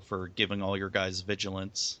Patrol for giving all your guys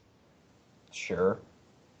vigilance. Sure.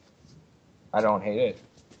 I don't hate it.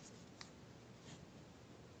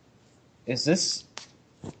 Is this...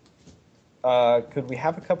 could we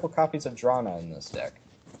have a couple copies of Drana in this deck?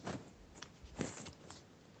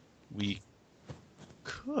 We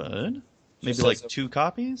could. Maybe like 2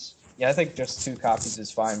 copies? Yeah, I think just 2 copies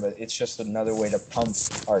is fine, but it's just another way to pump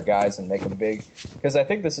our guys and make them big. Because I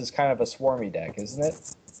think this is kind of a swarmy deck, isn't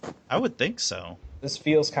it? I would think so. This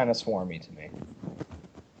feels kind of swarmy to me.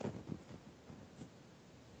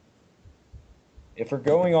 If we're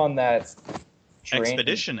going on that train...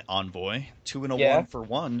 Expedition Envoy, 2 and a 1 for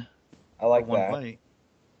 1. I like one that. White.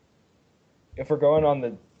 If we're going on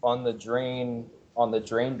the drain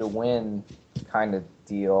to win kind of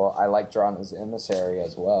deal, I like Drana's Emissary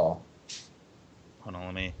as well. Hold on,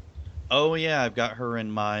 let me... Oh yeah, I've got her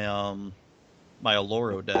in my my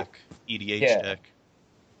Aloro deck, EDH deck.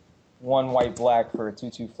 1 white-black for a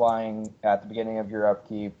 2/2 flying at the beginning of your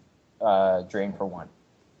upkeep, drain for 1.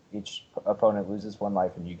 Each opponent loses 1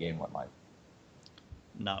 life and you gain 1 life.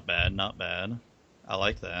 Not bad. I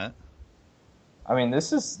like that. I mean,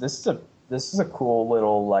 this is This is a cool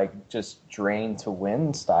little, like, just drain to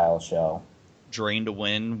win style show. Drain to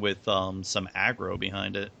win with some aggro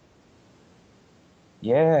behind it.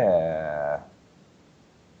 Yeah.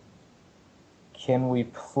 Can we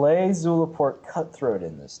play Zulaport Cutthroat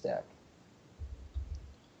in this deck?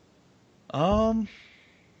 The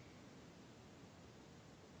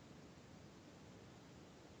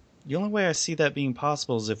only way I see that being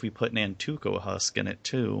possible is if we put Nantuko Husk in it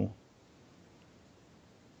too.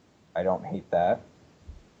 I don't hate that.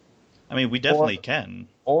 I mean, we definitely can.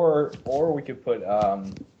 Or we could put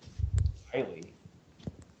Eiley.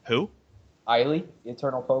 Who? Eiley,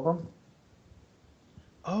 Eternal Pilgrim.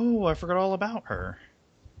 Oh, I forgot all about her.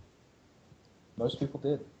 Most people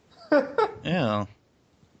did. Yeah.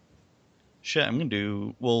 Shit, I'm gonna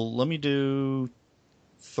do... Well, let me do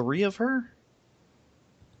 3 of her?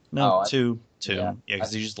 No, 2. 2. Yeah,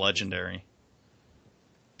 because he's just legendary.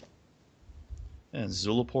 And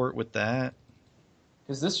Zulaport with that.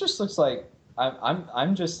 Because this just looks like...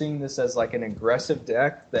 I'm just seeing this as like an aggressive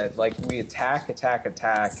deck that like we attack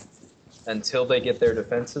until they get their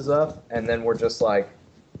defenses up, and then we're just like,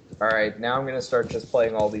 all right, now I'm going to start just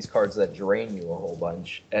playing all these cards that drain you a whole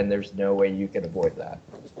bunch, and there's no way you can avoid that.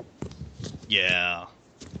 Yeah.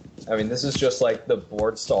 I mean, this is just like the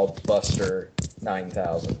board stall buster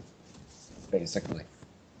 9000, basically.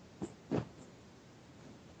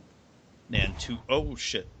 Oh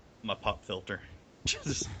shit, my pop filter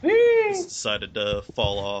just decided to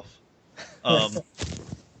fall off.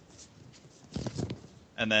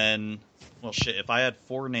 And then, well shit, if I had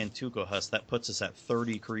 4 Nantuko Husks, that puts us at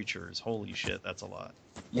 30 creatures. Holy shit, that's a lot.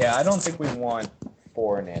 Yeah, I don't think we want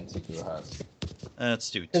 4 Nantuko Husks. Let's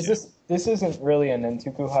do 2. Because this isn't really a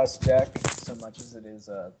Nantuko Husk deck so much as it is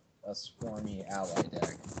a swarmy ally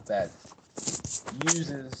deck that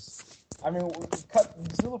uses... I mean,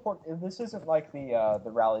 Zulaport, this isn't like the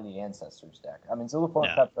Rally the Ancestors deck. I mean,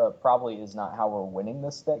 Zulaport Cutthroat probably is not how we're winning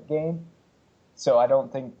this deck game. So I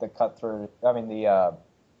don't think the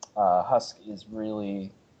Husk is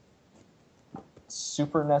really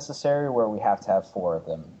super necessary where we have to have 4 of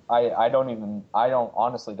them. I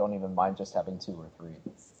honestly don't even mind just having 2 or 3.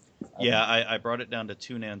 Yeah, I brought it down to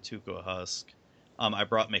 2 Nantuko Husk. I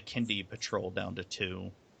brought Makindi Patrol down to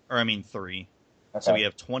 2. Or, I mean, 3. Okay. So we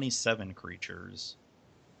have 27 creatures.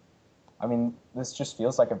 I mean, this just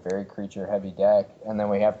feels like a very creature-heavy deck. And then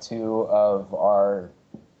we have 2 of our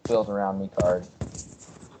Build Around Me card.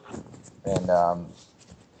 And,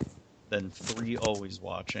 then 3 Always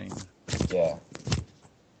Watching. Yeah.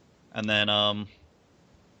 And then,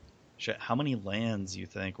 shit, how many lands you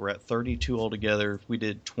think? We're at 32 altogether. If we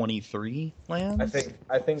did 23 lands?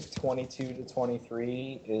 I think 22 to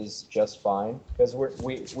 23 is just fine because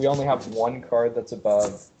we only have 1 card that's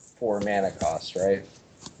above 4 mana cost, right?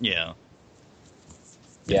 Yeah.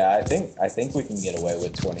 Yeah, I think we can get away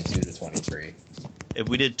with 22 to 23. If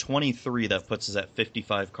we did 23, that puts us at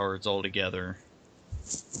 55 cards altogether.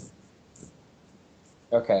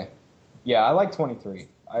 Okay. Yeah, I like 23.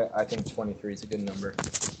 I think 23 is a good number.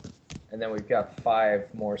 And then we've got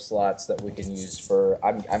 5 more slots that we can use for...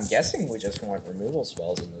 I'm guessing we just want removal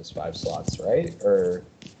spells in those 5 slots, right? Or...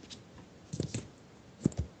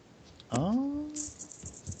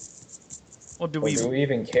 Well, do we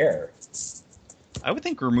even care? I would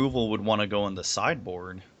think removal would want to go in the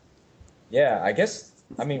sideboard. Yeah, I guess...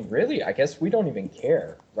 I mean, really, I guess we don't even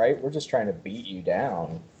care, right? We're just trying to beat you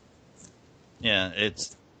down. Yeah,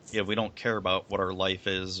 we don't care about what our life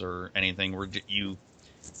is or anything. You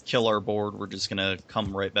kill our board, we're just gonna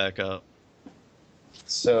come right back up.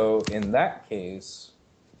 So, in that case,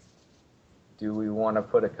 do we want to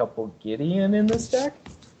put a couple Gideon in this deck?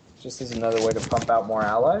 Just as another way to pump out more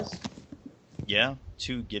allies? Yeah,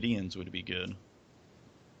 2 Gideons would be good.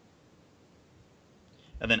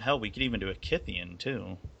 And then, hell, we could even do a Kythian,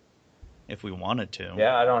 too. If we wanted to.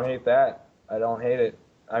 Yeah, I don't hate that. I don't hate it.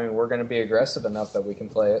 I mean, we're going to be aggressive enough that we can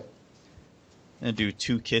play it. And do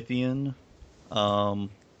 2 Kythian.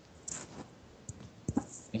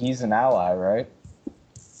 He's an ally, right?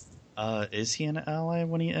 Is he an ally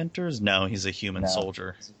when he enters? No, he's a human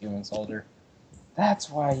soldier. He's a human soldier. That's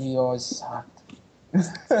why he always sucked.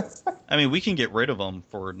 I mean, we can get rid of him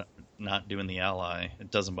for not doing the ally. It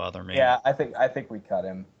doesn't bother me. Yeah, I think we cut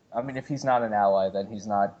him. I mean, if he's not an ally, then he's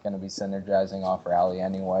not going to be synergizing off Rally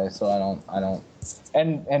anyway. So I don't.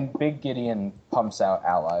 And Big Gideon pumps out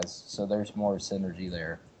allies, so there's more synergy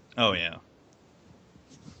there. Oh yeah.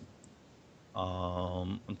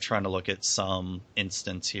 I'm trying to look at some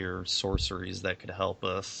instance here, sorceries that could help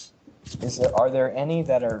us. Are there any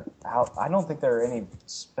that are out? I don't think there are any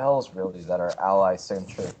spells really that are ally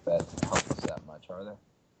centric that help us that much, are there?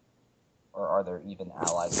 or are there even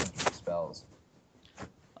ally-centric spells?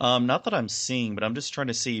 Not that I'm seeing, but I'm just trying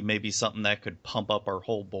to see maybe something that could pump up our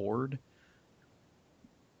whole board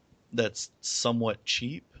that's somewhat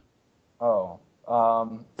cheap. Oh,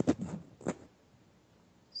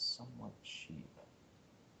 somewhat cheap.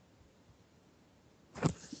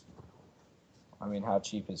 I mean, how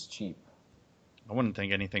cheap is cheap? I wouldn't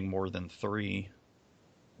think anything more than 3.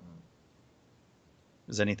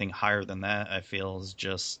 Is anything higher than that, I feel, is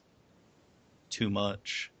just too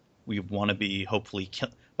much. We want to be hopefully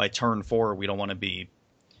by turn 4. We don't want to be.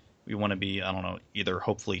 We want to be. I don't know. Either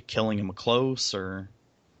hopefully killing him close or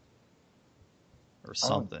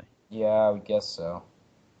something. Yeah, I would guess so.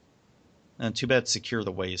 And too bad Secure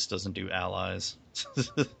the Waste doesn't do allies.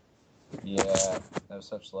 Yeah, no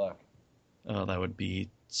such luck. Oh, that would be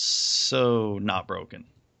so not broken.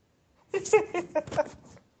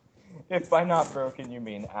 If by not broken you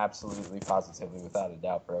mean absolutely, positively, without a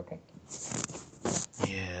doubt broken.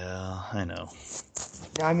 Yeah, I know.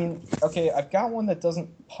 Yeah, I mean, okay, I've got one that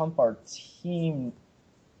doesn't pump our team.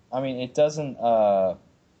 I mean, it doesn't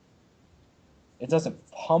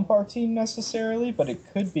pump our team necessarily, but it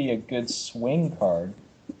could be a good swing card.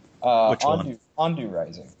 Which one? Ondu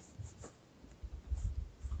Rising.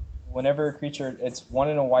 Whenever a creature, it's 1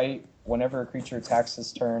 and a white. Whenever a creature attacks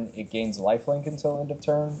this turn, it gains lifelink until end of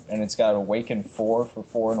turn, and it's got Awaken 4 for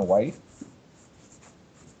 4 and a white.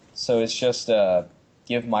 So it's just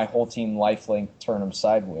give my whole team lifelink, turn them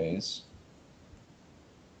sideways.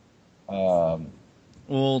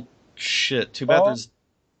 Well, shit. Too bad there's.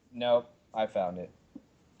 Nope, I found it.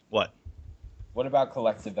 What? What about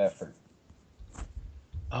Collective Effort?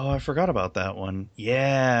 Oh, I forgot about that one.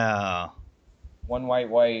 Yeah. 1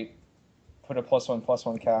 white. Put a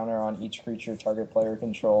 +1/+1 counter on each creature target player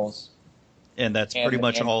controls. And that's pretty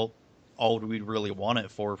much all we'd really want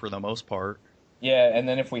it for the most part. Yeah, and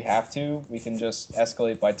then if we have to, we can just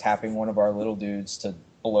escalate by tapping one of our little dudes to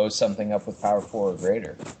blow something up with power 4 or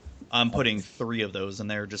greater. I'm putting 3 of those in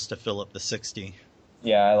there just to fill up the 60.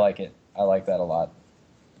 Yeah, I like it. I like that a lot.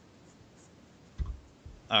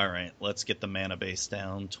 Alright, let's get the mana base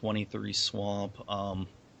down. 23 swamp.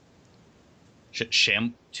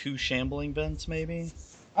 2 shambling vents, maybe?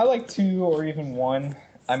 I like 2 or even 1.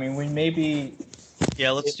 I mean, we maybe...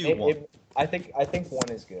 Yeah, let's do 1. I think 1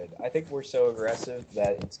 is good. I think we're so aggressive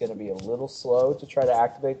that it's going to be a little slow to try to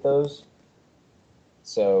activate those.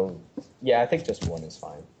 So, yeah, I think just 1 is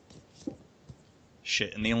fine.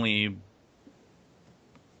 Shit, and the only...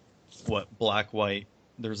 black-white...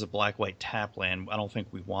 There's a black-white tap land. I don't think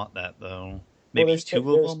we want that, though. Maybe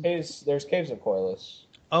 2 of them? There's Caves of Koilos.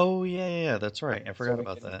 Oh, yeah, that's right. I forgot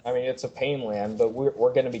about that. I mean, it's a pain land, but we're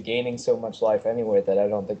going to be gaining so much life anyway that I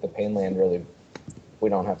don't think the pain land really... We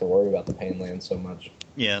don't have to worry about the pain land so much.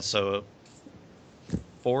 Yeah, so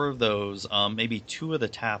 4 of those, maybe 2 of the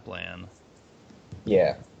tap land.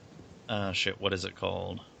 Yeah. Shit, what is it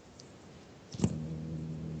called?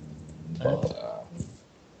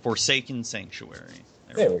 Forsaken Sanctuary.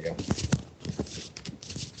 There we go.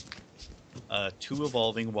 2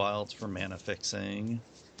 Evolving Wilds for mana fixing.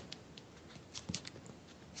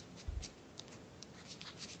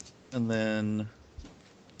 And then...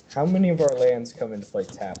 How many of our lands come into play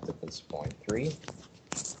tapped at this point? 3?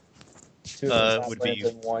 2 of would lands be...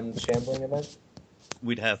 and 1 shambling event?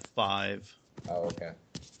 We'd have 5. Oh, okay.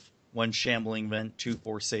 1 shambling event, 2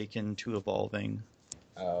 Forsaken, 2 Evolving.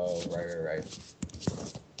 Oh, right.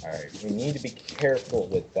 Alright, we need to be careful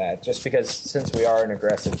with that, just because since we are an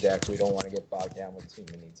aggressive deck, we don't want to get bogged down with too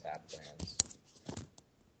many tap lands.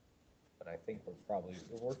 But I think we're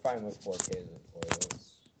fine with 4Ks and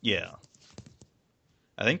foils. Yeah.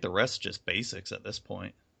 I think the rest just basics at this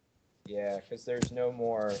point. Yeah, because there's no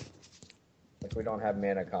more... Like, we don't have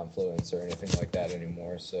mana confluence or anything like that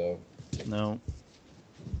anymore, so... No.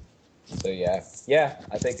 So, yeah. Yeah,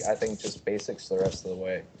 I think just basics the rest of the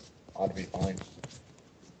way ought to be fine.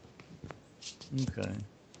 Okay.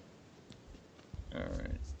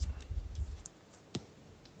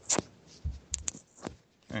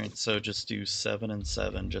 Alright, so just do 7 and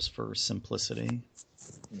 7 just for simplicity.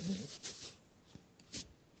 Mm-hmm.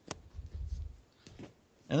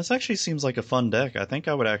 And this actually seems like a fun deck. I think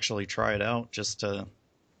I would actually try it out just to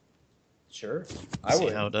see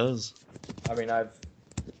how it does. I mean, I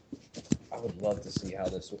would love to see how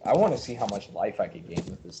this... I want to see how much life I could gain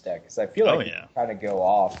with this deck, because I feel like you can kind of go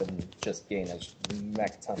off and just gain a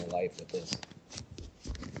mech ton of life with this.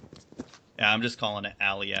 Yeah, I'm just calling it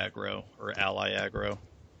Ally Aggro, or Ally Aggro.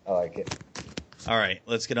 I like it. Alright,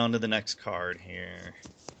 let's get on to the next card here.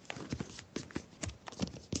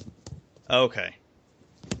 Okay.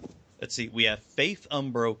 Let's see, we have Faith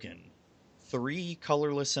Unbroken. 3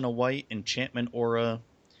 colorless and a white enchantment aura.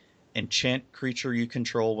 Enchant creature you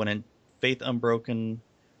control when Faith Unbroken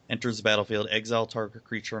enters the battlefield. Exile target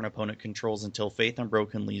creature an opponent controls until Faith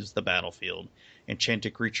Unbroken leaves the battlefield.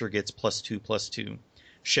 Enchanted creature gets +2/+2.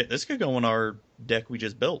 Shit, this could go in our deck we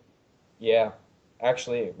just built. Yeah,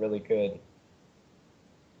 actually, it really could.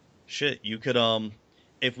 Shit, you could,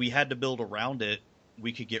 if we had to build around it,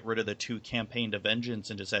 we could get rid of the 2 Campaign to Vengeance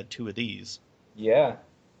and just add 2 of these. Yeah.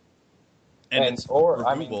 And it's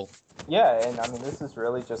removable. Yeah, and I mean, this is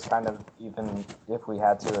really just kind of, even if we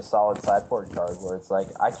had to, a solid sideboard card where it's like,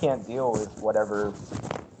 I can't deal with whatever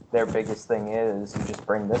their biggest thing is, you just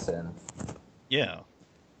bring this in. Yeah.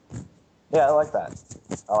 Yeah, I like that.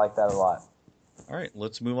 I like that a lot. Alright,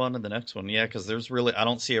 let's move on to the next one. Yeah, because there's really, I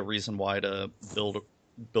don't see a reason why to build a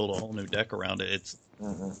whole new deck around it. It's...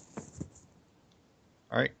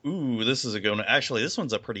 Alright, ooh, this is a good one. Actually, this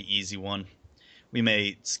one's a pretty easy one. We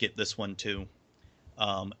may skip this one too.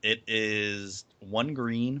 It is 1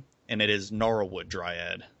 green, and it is Gnarlwood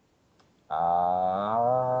Dryad.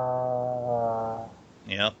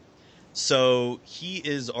 Yep. So he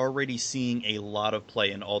is already seeing a lot of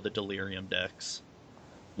play in all the Delirium decks.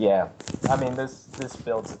 Yeah, I mean, this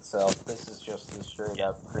builds itself. This is just a straight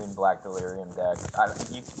up green-black Delirium deck.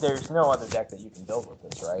 There's no other deck that you can build with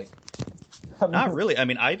this, right? Not really. I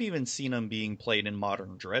mean, I've even seen him being played in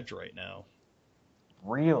Modern Dredge right now.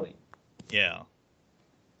 Really? Yeah.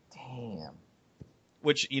 Damn.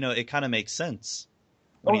 Which, it kind of makes sense.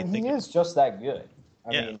 He is just that good. I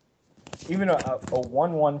mean, even a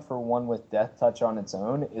 1/1 for 1 with Death Touch on its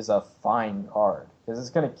own is a fine card, because it's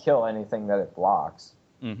going to kill anything that it blocks.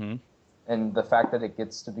 Mm-hmm. And the fact that it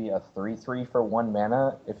gets to be a 3/3 for 1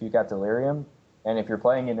 mana if you got Delirium, and if you're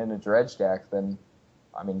playing it in a Dredge deck, then,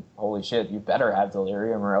 I mean, holy shit, you better have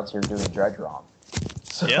Delirium or else you're doing Dredge wrong.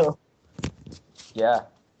 So, yeah,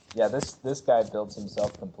 this guy builds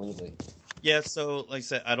himself completely. Yeah, so, like I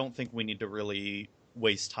said, I don't think we need to really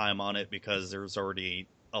waste time on it, because there's already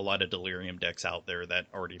a lot of Delirium decks out there that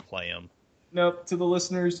already play them. Nope, to the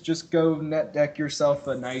listeners, just go net deck yourself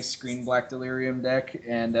a nice green-black Delirium deck,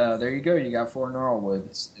 and there you go, you got 4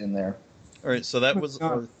 Gnarlwoods in there. Alright, so that was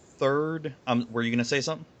our third... were you going to say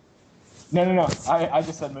something? No, I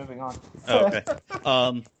just said moving on. Oh, okay.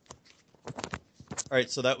 Alright,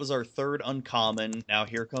 so that was our third uncommon. Now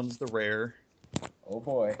here comes the rare. Oh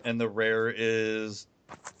boy. And the rare is...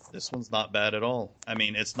 This one's not bad at all. I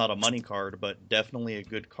mean, it's not a money card, but definitely a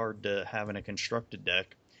good card to have in a constructed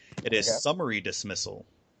deck. It is Summary Dismissal.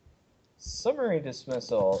 Summary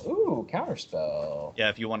Dismissal. Ooh, counterspell. Yeah,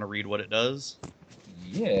 if you want to read what it does.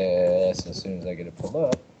 Yes, as soon as I get it pulled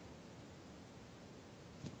up.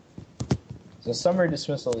 So Summary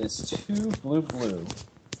Dismissal is 2 blue.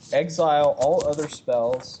 Exile all other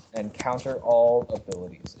spells and counter all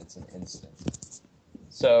abilities. It's an instant.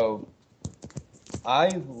 So, I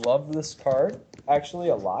love this card, actually,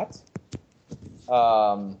 a lot.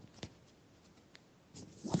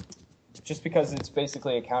 Just because it's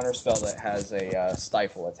basically a counterspell that has a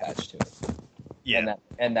stifle attached to it. Yeah.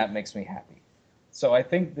 And that makes me happy. So I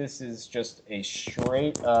think this is just a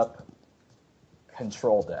straight up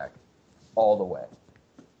control deck all the way.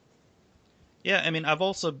 Yeah, I mean, I've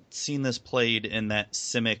also seen this played in that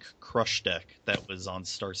Simic Crush deck that was on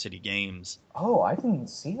Star City Games. Oh, I didn't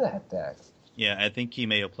see that deck. Yeah, I think he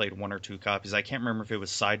may have played 1 or 2 copies. I can't remember if it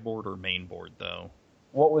was sideboard or mainboard, though.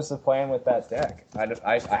 What was the plan with that deck?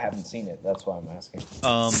 I haven't seen it. That's why I'm asking.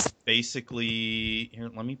 Basically...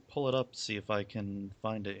 Here, let me pull it up, see if I can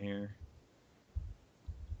find it here.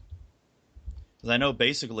 Because I know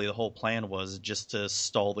basically the whole plan was just to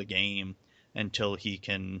stall the game until he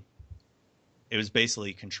can... It was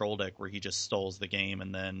basically a control deck where he just stalls the game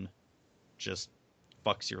and then just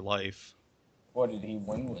fucks your life. What did he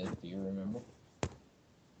win with? Do you remember?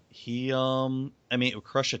 He, I mean,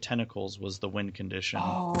 Crush of Tentacles was the win condition.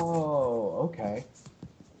 Oh, okay.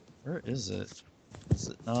 Where is it? Is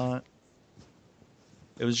it not?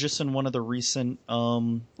 It was just in one of the recent,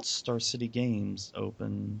 Star City Games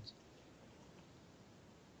opened.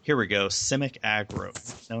 Here we go. Simic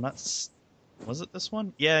Aggro. No, not... Was it this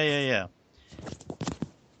one? Yeah.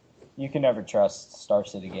 You can never trust Star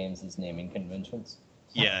City Games' naming conventions.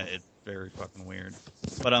 Yeah, it's very fucking weird.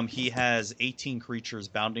 But he has 18 creatures: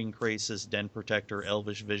 Bounding Krasis, Den Protector,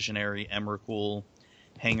 Elvish Visionary, Emrakul,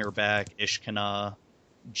 Hangerback, Ishkana,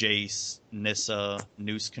 Jace, Nissa,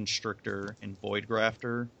 Noose Constrictor, and Void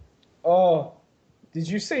Grafter. Oh, did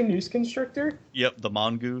you say Noose Constrictor? Yep, the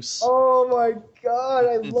Mongoose. Oh my god,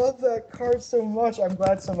 I love that card so much. I'm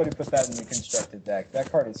glad somebody put that in the constructed deck.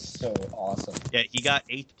 That card is so awesome. Yeah, he got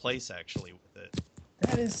 8th place actually with it.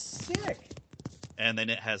 That is sick. And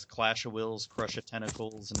then it has Clash of Wills, Crush of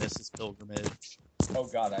Tentacles, Nissa's Pilgrimage. Oh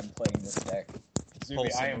god, I'm playing this deck.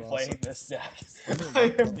 Zuby, I am Pulsing playing this deck.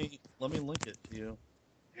 Let me link it to you.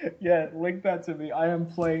 Yeah, link that to me. I am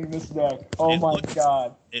playing this deck. Oh my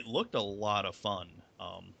god. It looked a lot of fun.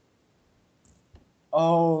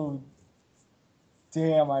 Oh,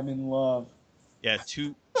 damn, I'm in love. Yeah,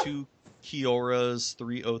 two Kioras,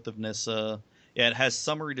 3 Oath of Nissa. Yeah, it has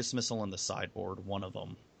Summary Dismissal on the sideboard, one of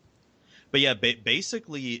them. But yeah,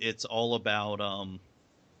 basically it's all about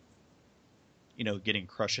getting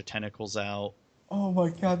Crush of Tentacles out. Oh my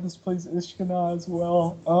god, this plays Ishkana as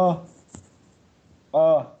well.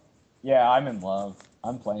 Yeah, I'm in love.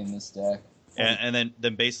 I'm playing this deck. And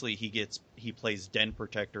then basically he plays Den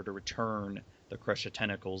Protector to return the Crush of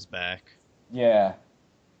Tentacles back. Yeah.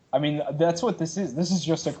 I mean, that's what this is. This is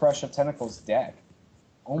just a Crush of Tentacles deck.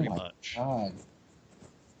 Oh Pretty my much. god.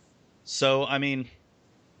 So,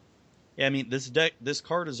 this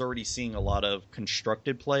card is already seeing a lot of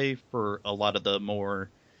constructed play for a lot of the more...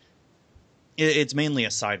 It's mainly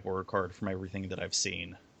a sideboard card from everything that I've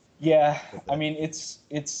seen. Yeah, I mean, let's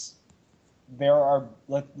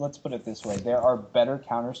put it this way. There are better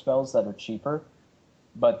counterspells that are cheaper,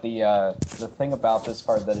 but the thing about this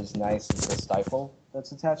card that is nice is the Stifle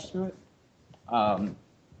that's attached to it.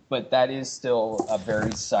 But that is still a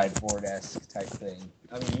very sideboard-esque type thing.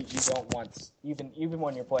 I mean, you don't want, even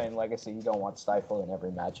when you're playing Legacy, you don't want Stifle in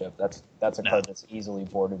every matchup. That's a card that's easily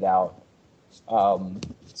boarded out.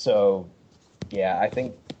 So, yeah, I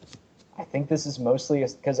think this is mostly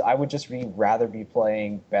because I would just rather be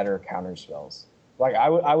playing better counterspells. Like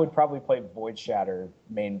I would probably play Void Shatter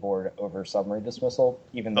main board over Summary Dismissal,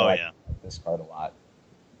 even though I like this card a lot.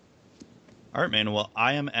 All right, man. Well,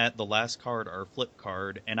 I am at the last card, our flip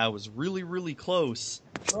card, and I was really, really close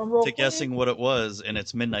to guessing what it was, and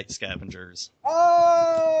it's Midnight Scavengers.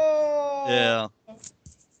 Oh! Yeah.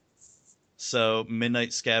 So,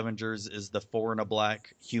 Midnight Scavengers is the 4 and a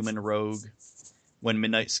black human rogue. When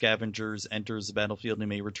Midnight Scavengers enters the battlefield, you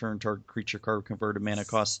may return target creature card converted mana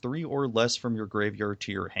cost 3 or less from your graveyard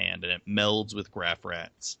to your hand, and it melds with Graph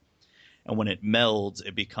Rats. And when it melds,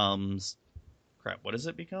 it becomes... Crap, what does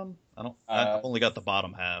it become? I've only got the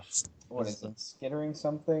bottom half. What is it? Skittering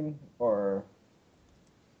something? Or...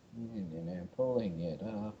 Pulling it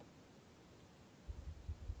up.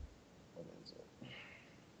 What is it?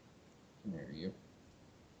 Where are you?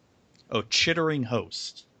 Oh, Chittering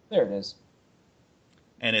Host. There it is.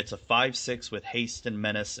 And it's a 5/6 with haste and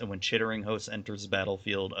menace, and when Chittering Host enters the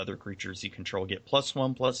battlefield, other creatures you control get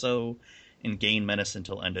 +1/+0 and gain menace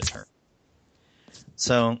until end of turn.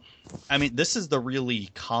 So, I mean, this is the really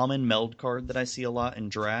common meld card that I see a lot in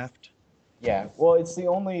draft. Yeah, well, it's the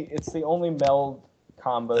only meld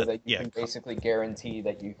combo that you can basically guarantee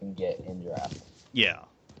that you can get in draft. Yeah.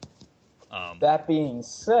 That being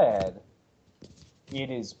said, it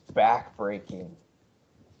is backbreaking.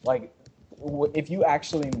 Like, if you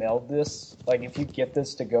actually meld this, like if you get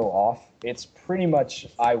this to go off, it's pretty much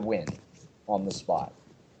I win on the spot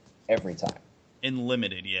every time. In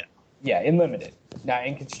limited, yeah. Yeah, in limited. Now,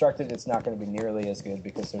 in constructed, it's not going to be nearly as good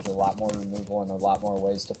because there's a lot more removal and a lot more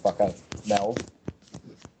ways to fuck up meld.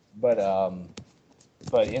 But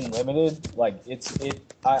in limited, like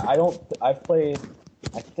I've played,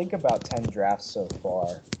 I think about 10 drafts so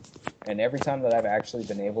far, and every time that I've actually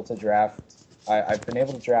been able to draft, I've been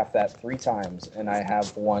able to draft that 3 times, and I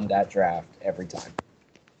have won that draft every time.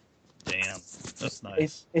 Damn, that's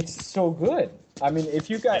nice. It's so good. I mean, if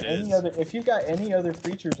you got any other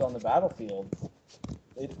creatures on the battlefield,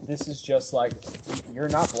 this is just like you're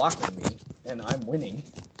not blocking me, and I'm winning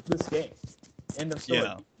this game. End of story.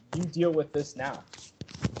 Yeah. You deal with this now.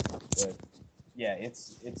 But yeah,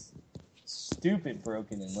 it's stupid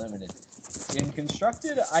broken and limited. In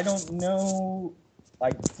constructed, I don't know.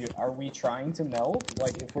 Like, are we trying to meld?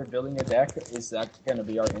 Like, if we're building a deck, is that going to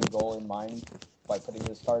be our end goal in mind by putting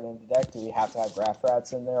this card in the deck? Do we have to have Graph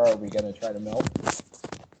Rats in there, or are we going to try to meld?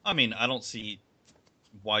 I mean, I don't see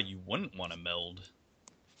why you wouldn't want to meld.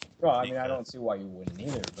 Well, I mean, I don't see why you wouldn't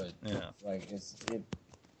either, but yeah. Like,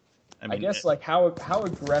 I guess, like, how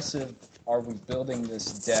aggressive are we building this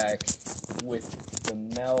deck with the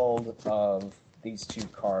meld of these 2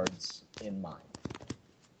 cards in mind?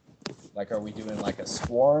 Like, are we doing like a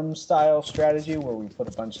swarm style strategy where we put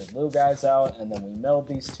a bunch of little guys out and then we meld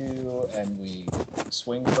these 2 and we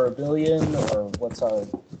swing for $1 billion, or what's our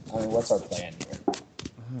plan here?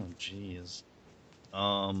 Oh, jeez.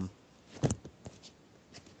 God,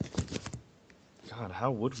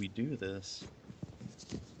 how would we do this?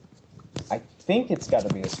 I think it's got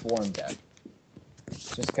to be a swarm deck,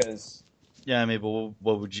 just because. Yeah, I mean, but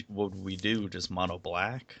what would we do? Just mono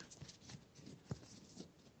black?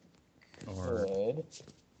 could.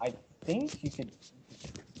 I think you could.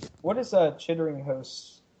 What does Chittering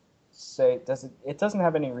Host say? Does it? It doesn't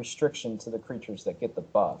have any restriction to the creatures that get the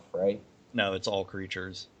buff, right? No, it's all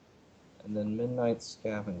creatures. And then Midnight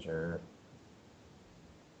Scavenger.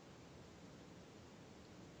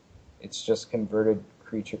 It's just converted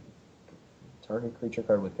creature. Target creature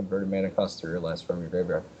card with converted mana cost 3 or less from your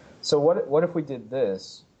graveyard. So what if we did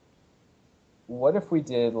this? What if we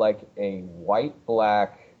did like a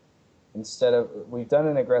white-black instead of... We've done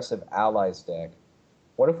an aggressive allies deck.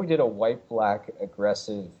 What if we did a white-black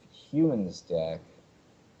aggressive humans deck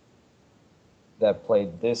that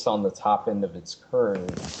played this on the top end of its curve,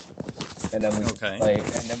 and then we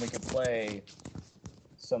could play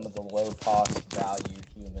some of the low-cost value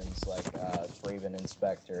humans like Draven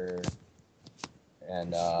Inspector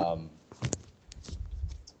and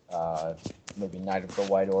maybe Knight of the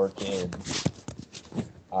White Orchid.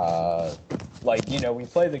 We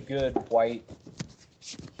play the good white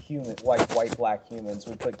black humans.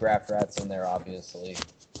 We put Graph Rats in there, obviously.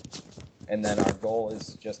 And then our goal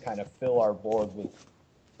is to just kind of fill our board with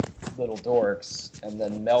little dorks and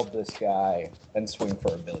then meld this guy and swing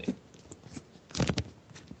for $1 billion.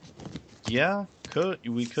 Yeah,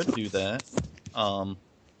 we could do that.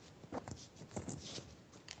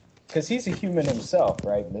 Because he's a human himself,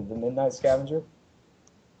 right? The Midnight Scavenger?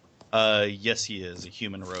 Yes, he is a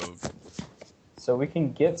human rogue. So we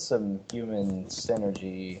can get some human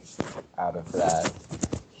synergy out of that.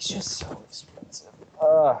 He's just so expensive.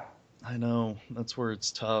 I know, that's where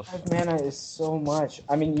it's tough. 5 mana is so much.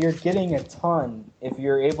 I mean, you're getting a ton. If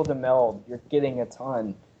you're able to meld, you're getting a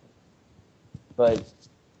ton. But,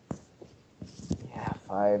 yeah,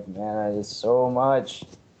 5 mana is so much.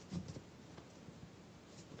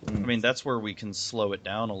 I mean, that's where we can slow it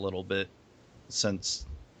down a little bit, since,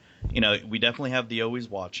 we definitely have the Always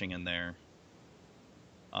Watching in there.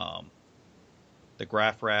 The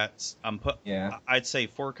Graph Rats. I'd say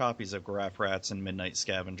 4 copies of Graph Rats and Midnight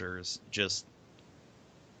Scavengers. Just...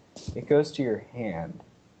 It goes to your hand.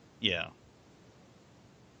 Yeah.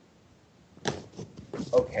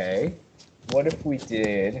 Okay. What if we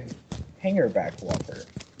did Hangerback Walker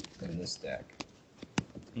in this deck?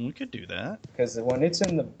 We could do that. Because when it's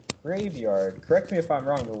in the graveyard, correct me if I'm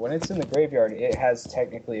wrong, but when it's in the graveyard, it has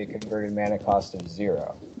technically a converted mana cost of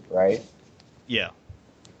 0, right? Yeah.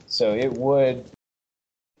 So it would...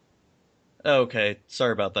 Okay,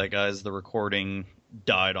 sorry about that, guys. The recording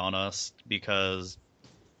died on us because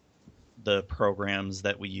the programs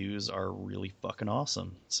that we use are really fucking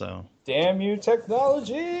awesome. So, damn you,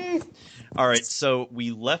 technology! All right, so we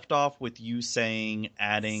left off with you saying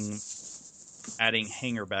adding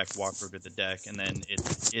Hangerback Walker to the deck, and then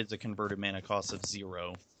it is a converted mana cost of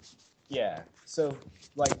 0. Yeah. So,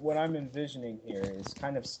 what I'm envisioning here is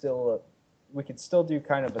kind of still we could still do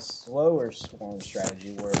kind of a slower swarm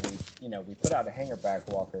strategy where we put out a Hangerback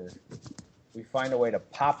Walker, we find a way to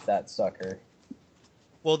pop that sucker.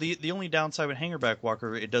 Well, the only downside with Hangerback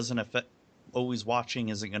Walker, it doesn't affect... Always Watching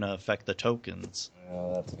isn't going to affect the tokens.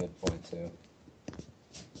 Oh, that's a good point, too.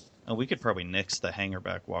 Oh, we could probably nix the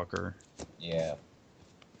Hangerback Walker. Yeah.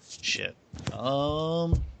 Shit.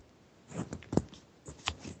 Well,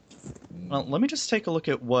 let me just take a look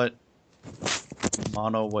at what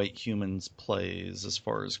Mono White Humans plays as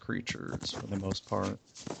far as creatures, for the most part.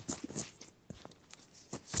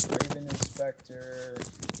 Draven Inspector,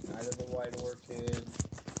 Knight of the White Orchid.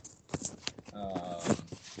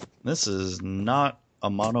 This is not a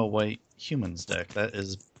Mono White Humans deck. That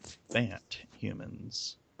is Bant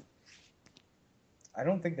Humans. I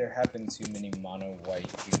don't think there have been too many Mono White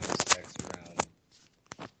Humans decks around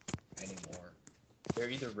anymore.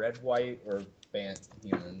 They're either red-white or Bant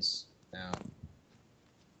Humans now.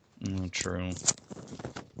 True.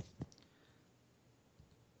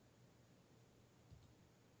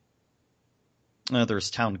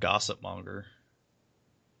 There's Town Gossip Monger.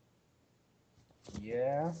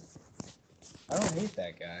 Yeah. I don't hate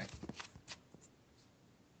that guy.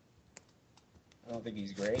 I don't think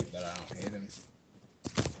he's great, but I don't hate him.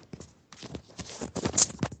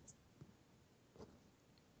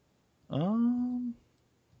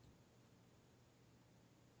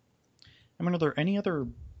 I mean, are there any other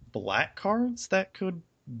black cards that could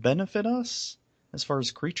benefit us as far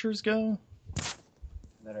as creatures go?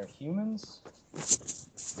 That are humans?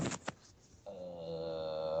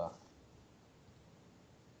 Oh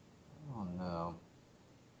no.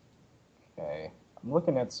 Okay. I'm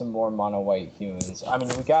looking at some more mono white humans. I mean,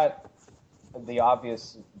 we got the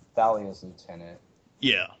obvious Thalia's Lieutenant.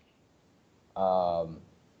 Yeah. Oh.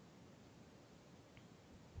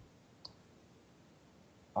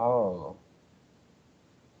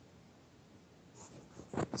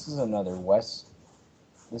 This is another West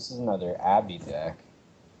This is another Abbey deck.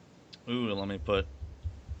 Ooh, let me put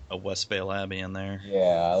a Westvale Abbey in there.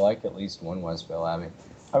 Yeah, I like at least one Westvale Abbey.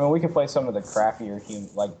 I mean, we could play some of the crappier human,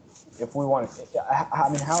 like if we want. I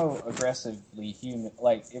mean, how aggressively human?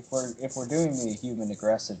 Like if we're doing the human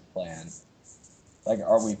aggressive plan, like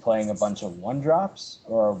are we playing a bunch of one drops,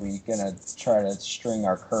 or are we gonna try to string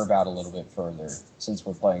our curve out a little bit further since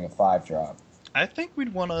we're playing a 5-drop? I think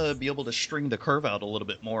we'd want to be able to string the curve out a little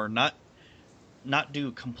bit more, not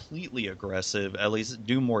do completely aggressive, at least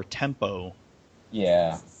do more tempo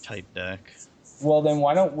Yeah. type deck. Well, then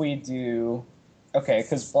why don't we do? Okay,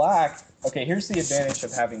 because black. Okay, here's the advantage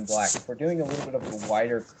of having black. If we're doing a little bit of a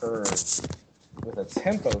wider curve with a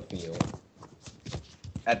tempo field,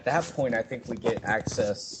 at that point, I think we get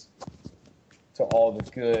access to all the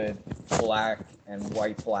good black and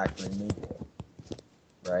white-black removal,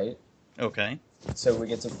 right? Okay. So we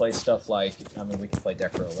get to play stuff like, I mean, we can play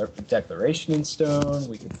Declaration in Stone,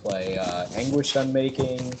 we could play Anguished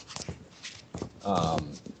Unmaking.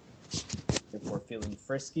 If we're feeling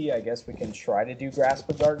frisky, I guess we can try to do Grasp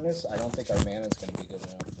of Darkness. I don't think our mana is going to be good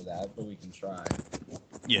enough for that, but we can try.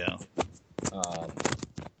 Yeah.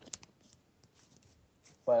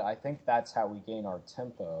 But I think that's how we gain our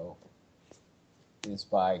tempo, is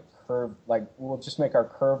by curve. Like, we'll just make our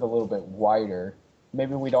curve a little bit wider.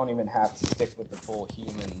 Maybe we don't even have to stick with the full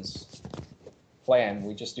humans plan.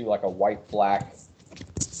 We just do like a white-black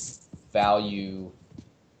value.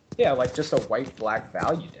 Yeah, like just a white-black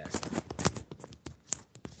value deck.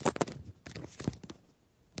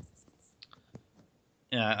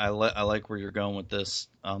 Yeah, I like where you're going with this.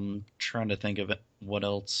 I'm trying to think of it, what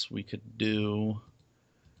else we could do.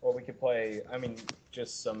 Or we could play, I mean,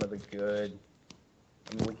 just some of the good.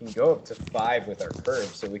 I mean, we can go up to 5 with our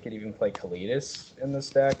curve, so we could even play Kalidas in this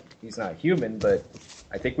deck. He's not human, but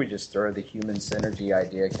I think we just throw the human synergy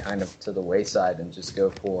idea kind of to the wayside and just go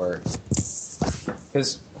for.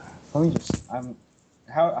 Because, let me just.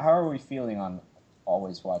 How are we feeling on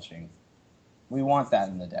Always Watching? We want that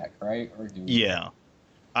in the deck, right? Or do we? Yeah.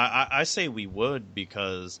 I say we would,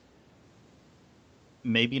 because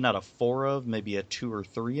maybe not a 4 of, maybe a 2 or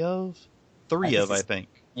 3 of? 3 of, I think.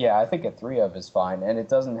 Yeah, I think a 3 of is fine, and it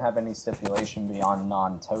doesn't have any stipulation beyond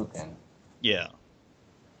non-token. Yeah.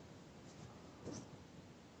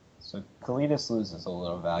 So Kalidas loses a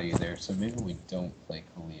little value there, so maybe we don't play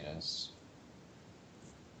Kalidas.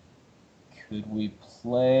 Could we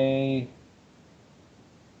play...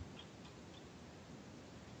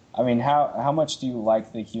 I mean, how much do you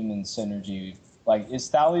like the human synergy? Like, is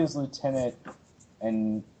Thalia's Lieutenant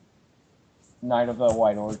and Knight of the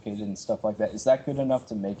White Orchid and stuff like that, is that good enough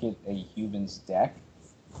to make it a humans deck?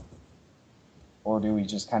 Or do we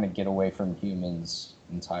just kind of get away from humans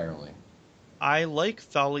entirely? I like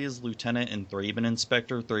Thalia's Lieutenant and Thraben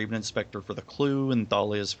Inspector. Thraben Inspector for the clue, and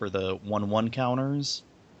Thalia's for the 1/1 counters.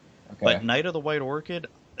 Okay. But Knight of the White Orchid,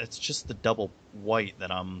 it's just the double white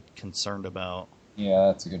that I'm concerned about. Yeah,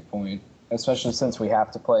 that's a good point. Especially since we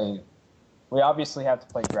have to play... We obviously have to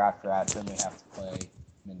play Draft Rats, and we have to play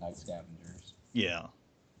Midnight Scavengers. Yeah.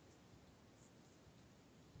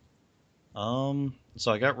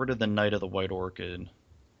 So I got rid of the Knight of the White Orchid.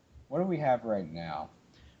 What do we have right now?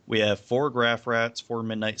 We have 4 Graph Rats, 4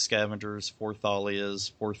 Midnight Scavengers, 4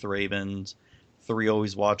 Thalias, 4 Thrabens, 3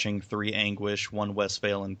 Always Watching, 3 Anguish, 1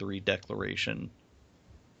 Westvale, and 3 Declaration.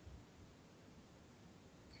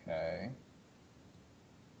 Okay.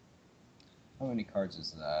 How many cards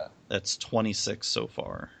is that? That's 26 so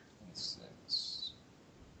far. 26.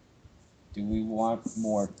 Do we want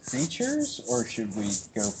more creatures, or should we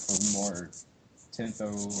go for more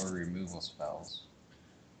tempo or removal spells?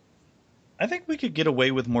 I think we could get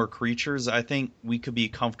away with more creatures. I think we could be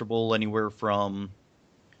comfortable anywhere from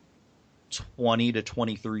 20 to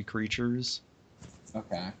 23 creatures.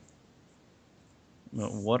 Okay.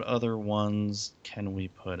 But what other ones can we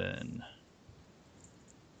put in?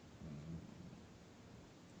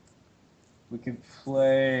 We could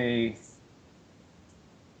play...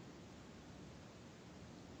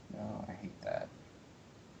 No, I hate that.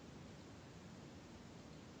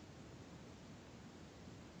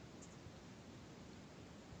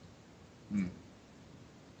 No,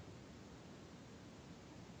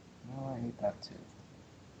 I hate that too.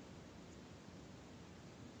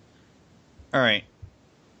 Alright.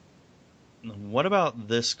 What about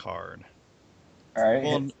this card?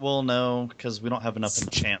 Alright. Well, no, because we don't have enough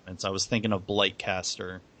enchantments. I was thinking of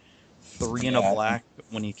Blightcaster. 3 and a black.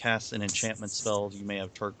 When you cast an enchantment spell, you may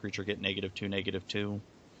have target creature get -2/-2.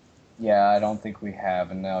 Yeah, I don't think we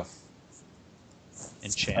have enough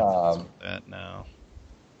Enchantments with that now.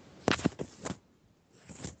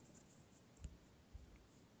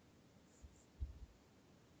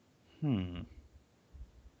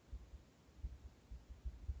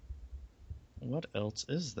 What else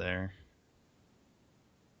is there?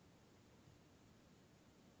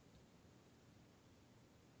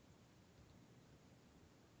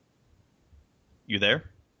 You there?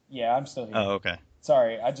 Yeah, I'm still here. Oh, okay.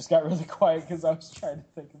 Sorry, I just got really quiet because I was trying to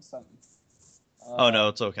think of something. Oh, no,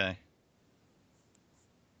 it's okay.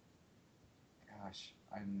 Gosh,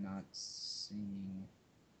 I'm not seeing.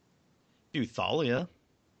 Do Thalia.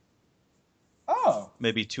 Oh,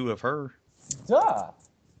 Maybe two of her. duh.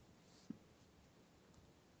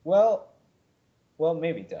 Well,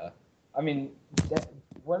 maybe duh. I mean,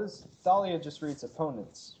 what is Thalia just reads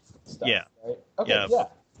opponents stuff, Yeah. right? Okay, Yeah. yeah.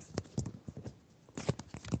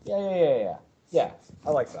 Yeah. Yeah,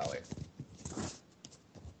 I like Thalia.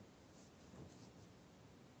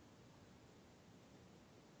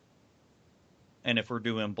 And if we're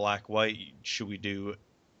doing black-white, should we do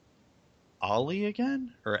Ollie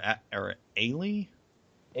again? Or Ailey?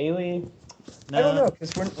 Ailey, I don't Nah. know,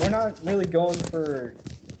 because we're not really going for.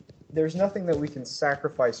 There's nothing that we can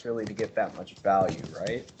sacrifice really to get that much value,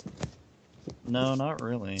 right? No, not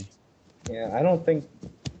really. Yeah, I don't think.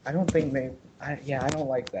 Maybe. I don't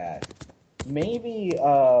like that. Maybe.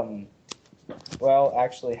 Well,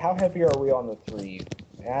 actually, how heavy are we on the 3?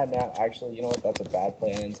 Now, actually, you know what? That's a bad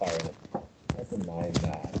plan entirely. Never mind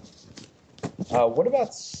that. What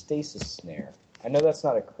about Stasis Snare? I know that's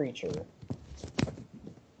not a creature,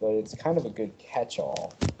 but it's kind of a good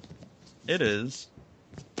catch-all. It is.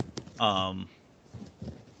 Um,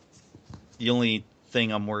 the only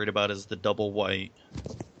thing I'm worried about is the double white.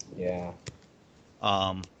 Yeah.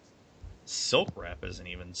 Um, Silk Wrap isn't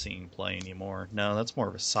even seeing play anymore. No, that's more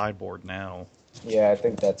of a sideboard now. Yeah, I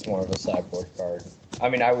think that's more of a sideboard card. I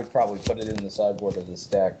mean, I would probably put it in the sideboard of this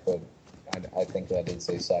deck, but I think that is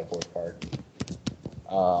a sideboard card.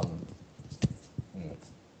 Um,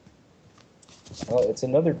 Well, it's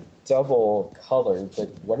another double color, but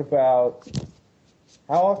what about...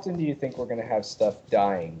 How often do you think we're going to have stuff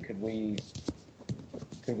dying? Could we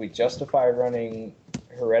justify running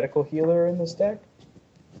Heretical Healer in this deck?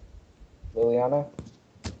 Liliana?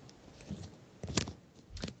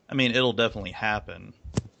 I mean, it'll definitely happen.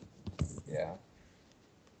 Yeah.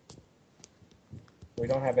 We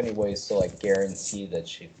don't have any ways to like guarantee that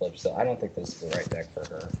she flips it. I don't think this is the right deck for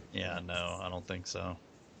her. Yeah, no, I don't think so.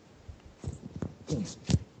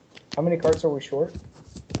 How many cards are we short?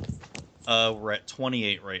 We're at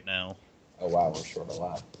 28 right now. Oh wow, we're short a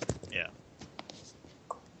lot. Yeah.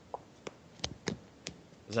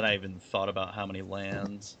 Because then I even thought about how many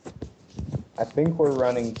lands. I think we're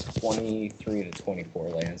running 23 to 24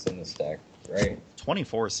 lands in this deck, right?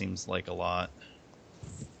 24 seems like a lot.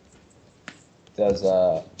 Does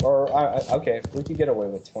okay, we could get away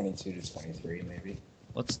with 22 to 23 maybe.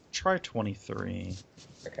 Let's try 23.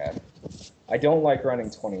 Okay. I don't like running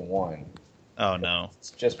 21. Oh, no.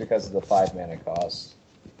 It's just because of the 5 mana cost.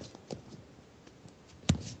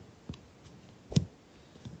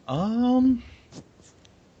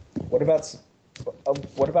 What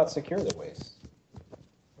about Secure the Waste?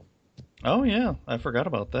 Oh, yeah. I forgot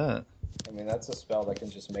about that. I mean, that's a spell that can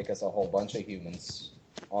just make us a whole bunch of humans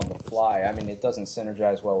on the fly. I mean, it doesn't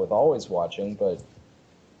synergize well with Always Watching, but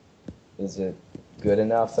is it good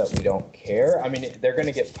enough that we don't care? I mean, they're going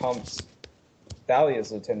to get pumped.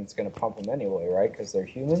 Thalia's lieutenant's going to pump them anyway, right? Because they're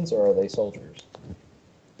humans, or are they soldiers?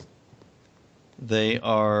 They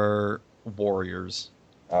are warriors.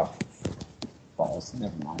 Oh, balls.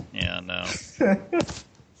 Never mind. Yeah, no.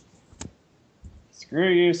 Screw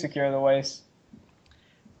you, Secure the Waste.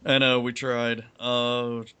 I know, we tried.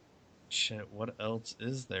 Oh, shit, what else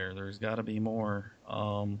is there? There's got to be more.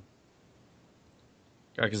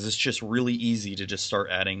 Because it's just really easy to just start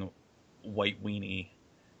adding White Weenie.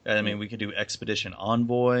 I mean, we could do Expedition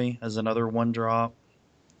Envoy as another 1-drop.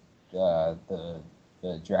 The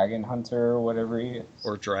Dragon Hunter, or whatever he is.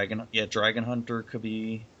 Or Dragon... Yeah, Dragon Hunter could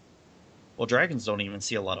be... Well, dragons don't even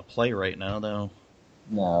see a lot of play right now, though.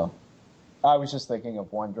 No. I was just thinking of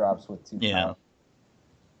 1-drops with 2 Yeah. power.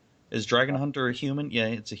 Is Dragon Hunter a human? Yeah,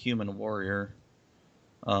 it's a human warrior.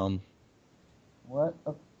 What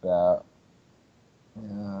about...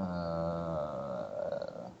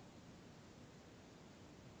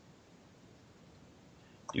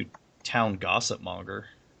 Dude, Town Gossip Monger.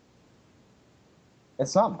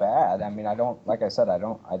 It's not bad. I mean, I don't... Like I said, I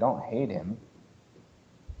don't hate him.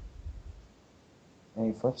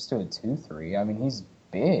 And he flips to a 2/3. I mean, he's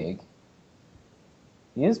big.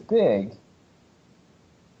 He is big.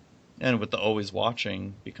 And with the Always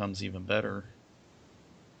Watching, becomes even better.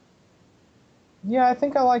 Yeah, I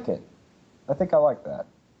think I like it. I think I like that.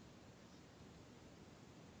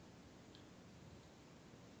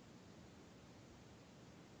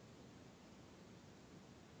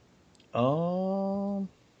 Um,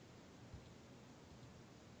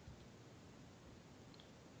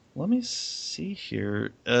 let me see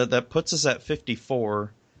here. That puts us at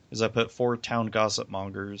 54, because I put 4 town gossip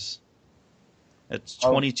mongers. It's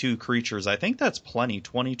Oh, 22 creatures. I think that's plenty.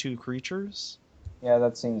 22 creatures? yeah,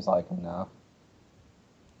 that seems like enough.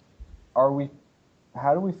 Are we?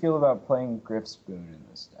 How do we feel about playing Grifspoon in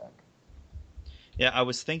this deck? Yeah, I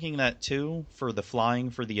was thinking that too, for the flying,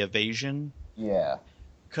 for the evasion. Yeah,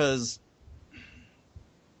 Because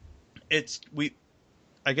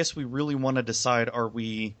I guess we really want to decide,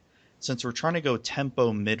 since we're trying to go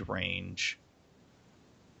tempo mid-range,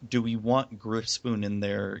 do we want Grifspoon in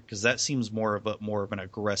there? Because that seems more of an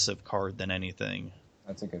aggressive card than anything.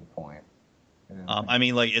 that's a good point. I didn't think. I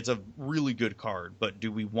mean, like, it's a really good card, but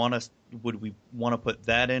would we want to put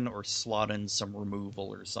that in, or slot in some removal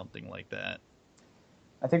or something like that?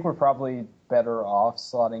 I think we're probably better off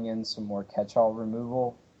slotting in some more catch-all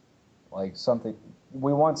removal, like something.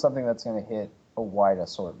 We want something that's going to hit a wide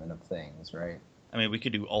assortment of things, right? I mean, we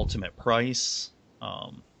could do ultimate price.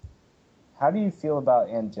 How do you feel about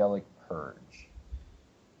Angelic Purge?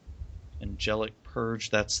 Angelic Purge,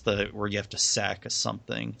 that's the where you have to sack a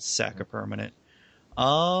permanent.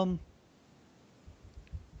 For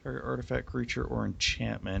artifact, creature, or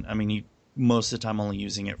enchantment. I mean, you most of the time only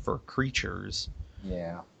using it for creatures.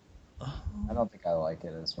 Yeah, I don't think I like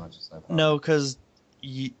it as much as I thought. No, because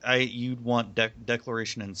you'd want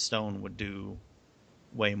Declaration in Stone would do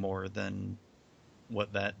way more than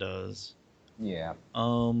what that does. Yeah.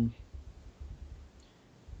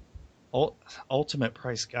 Ultimate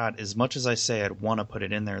price, God, as much as I say I'd want to put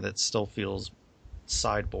it in there, that still feels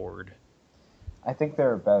sideboard. I think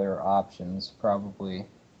there are better options, probably,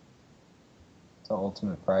 to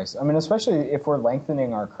ultimate price. I mean, especially if we're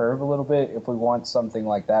lengthening our curve a little bit, if we want something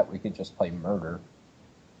like that, we could just play Murder.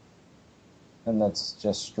 And that's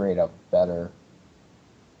just straight up better.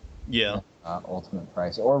 Yeah. Than, ultimate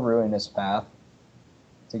price. Or Ruinous Path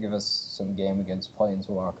to give us some game against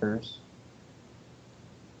Planeswalkers.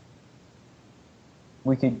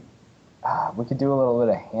 We could do a little bit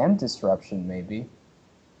of hand disruption, maybe.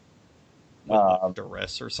 With like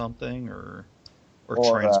duress or something, or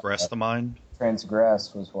transgress the mind.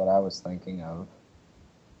 Transgress was what I was thinking of.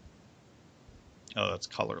 Oh, that's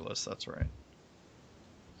colorless. That's right.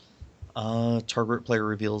 Target player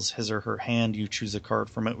reveals his or her hand. You choose a card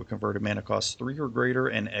from it with converted mana cost 3 or greater,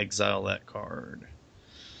 and exile that card.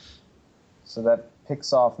 So that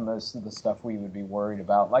picks off most of the stuff we would be worried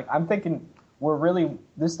about. Like, I'm thinking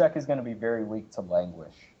this deck is going to be very weak to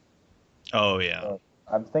Languish. Oh yeah. So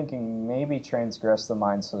I'm thinking maybe Transgress the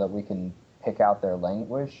Mind so that we can pick out their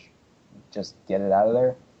Languish, just get it out of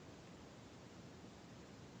there.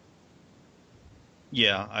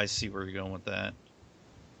 Yeah, I see where you're going with that.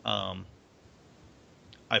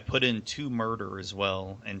 I put in 2 murder as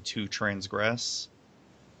well and 2 transgress.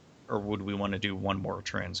 Or would we want to do 1 more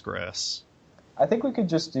transgress? I think we could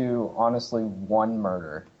just do, honestly, 1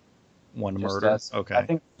 murder. 1 murder? Okay. I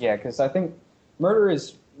think, yeah, because I think murder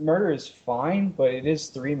is fine, but it is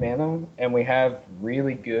 3 mana, and we have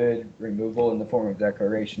really good removal in the form of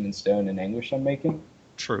Declaration in Stone and Anguish I'm making.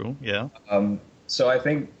 True, yeah. So I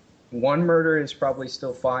think 1 murder is probably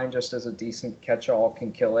still fine, just as a decent catch-all,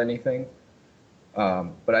 can kill anything.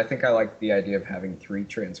 But I think I like the idea of having 3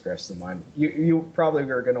 transgress the mind. You probably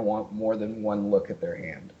are going to want more than 1 look at their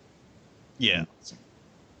hand. Yeah.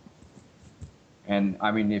 And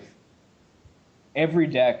I mean, if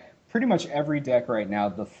pretty much every deck right now,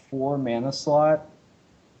 the 4 mana slot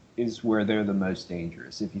is where they're the most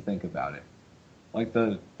dangerous, if you think about it. Like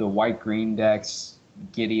the white-green decks,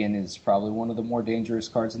 Gideon is probably one of the more dangerous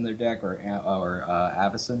cards in their deck, or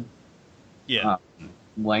Avacyn. Yeah.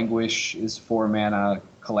 Languish is 4 mana.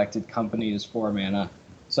 Collected Company is 4 mana.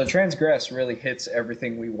 So Transgress really hits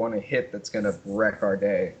everything we want to hit that's going to wreck our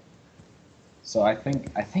day. So I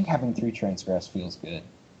think having 3 Transgress feels good.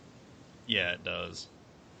 Yeah, it does.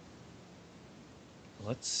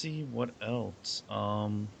 Let's see what else.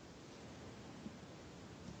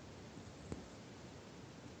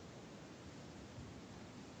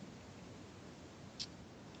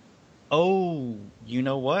 Oh, you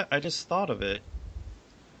know what? I just thought of it.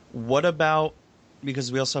 What about,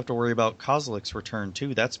 because we also have to worry about Kozilek's return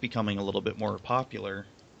too. That's becoming a little bit more popular.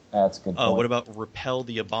 That's a good point. What about Repel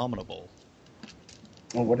the Abominable?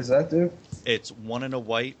 Well, what does that do? It's 1 and a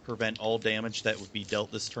white, prevent all damage that would be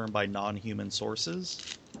dealt this turn by non-human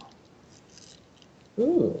sources.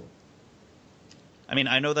 Ooh. I mean,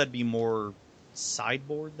 I know that'd be more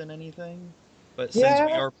sideboard than anything, but Yeah.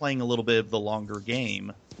 since we are playing a little bit of the longer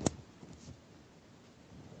game,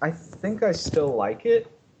 I think I still like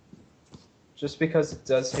it. just because it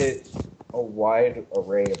does hit a wide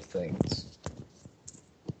array of things.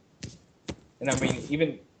 And I mean,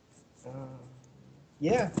 even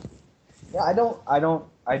yeah, I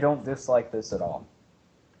don't dislike this at all.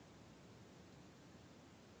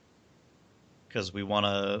 Because we want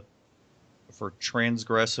to, for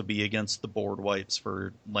transgress would be against the board wipes,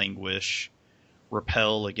 for languish,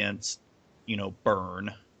 repel against,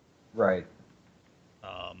 burn. Right.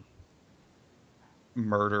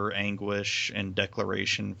 Murder, anguish, and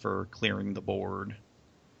declaration for clearing the board.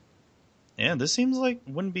 Yeah, this seems like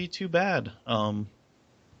wouldn't be too bad. And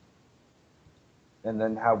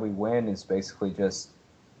then how we win is basically just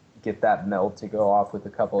get that meld to go off with a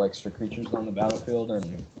couple extra creatures on the battlefield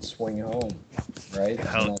and swing home, right?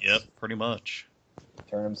 Yep, pretty much.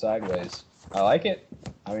 Turn them sideways. I like it.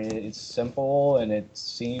 I mean, it's simple and it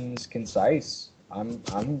seems concise. I'm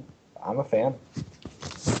a fan.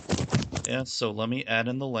 Yeah, so let me add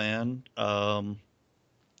in the land.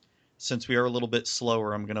 Since we are a little bit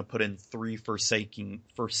slower, I'm going to put in 3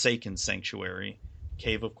 Forsaken Sanctuary.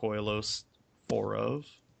 Cave of Koilos, 4 of.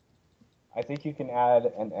 I think you can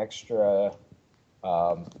add an extra,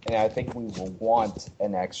 and I think we will want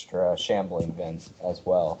an extra Shambling Vent as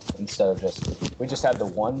well. Instead of we just had the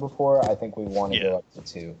 1 before, I think we want to go up to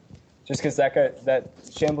 2. Just because that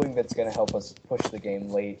Shambling Vent's going to help us push the game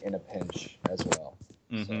late in a pinch as well.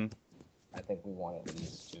 Mm-hmm. So I think we want at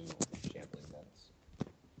least 2 Shambling Vents.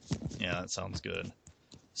 Yeah, that sounds good.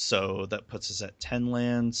 So that puts us at 10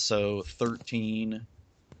 lands, so 13.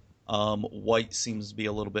 White seems to be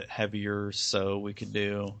a little bit heavier, so we could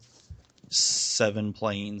do 7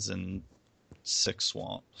 plains and 6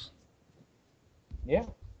 swamps. Yeah,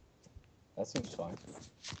 that seems fine.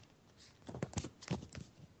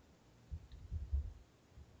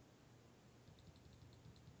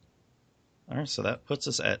 All right, so that puts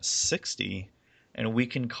us at 60, and we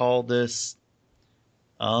can call this,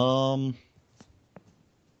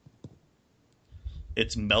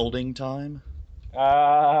 it's melding time.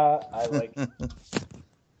 I like it.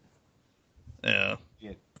 Yeah.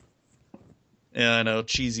 Yeah, I know,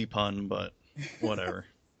 cheesy pun, but whatever.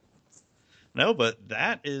 No, but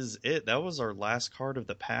that is it. That was our last card of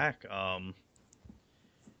the pack.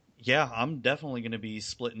 Yeah, I'm definitely going to be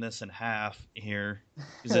splitting this in half here.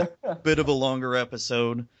 It's a bit of a longer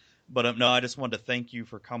episode, but no, I just wanted to thank you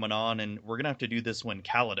for coming on, and we're going to have to do this when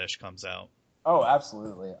Kaladesh comes out. Oh,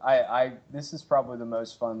 absolutely. This is probably the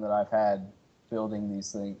most fun that I've had building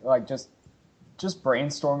these things. Like just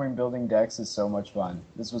brainstorming building decks is so much fun.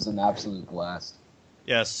 This was an absolute blast.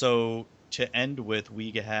 Yeah, so to end with,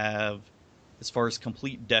 we have, as far as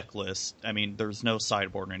complete deck list, I mean, there's no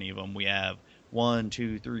sideboard in any of them. We have 1,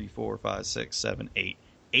 2, 3, 4, 5, 6, 7, 8.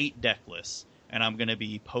 8 deck lists. And I'm going to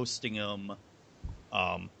be posting them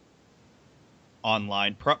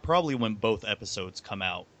online. Probably when both episodes come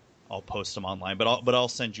out, I'll post them online. But I'll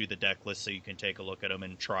send you the deck list so you can take a look at them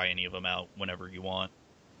and try any of them out whenever you want.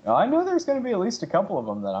 Now, I know there's going to be at least a couple of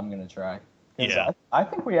them that I'm going to try. Yeah. I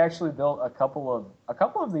think we actually built a couple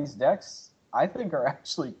of these decks. I think are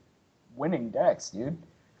actually winning decks, dude.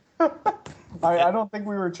 I don't think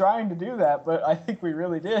we were trying to do that, but I think we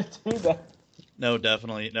really did do that. No,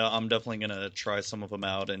 definitely. No, I'm definitely going to try some of them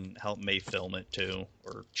out and help May film it too,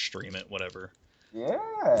 or stream it, whatever.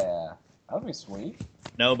 Yeah, that'd be sweet.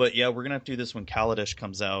 No, but yeah, we're going to have to do this when Kaladesh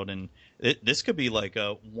comes out, and this could be like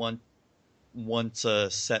a once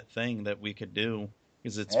a set thing that we could do,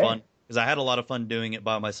 because it's fun. Because I had a lot of fun doing it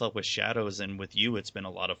by myself with Shadows, and with you, it's been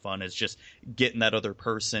a lot of fun. It's just getting that other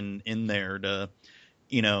person in there to,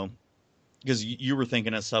 because you were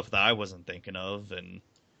thinking of stuff that I wasn't thinking of, and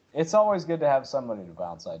it's always good to have somebody to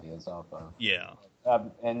bounce ideas off of. Yeah.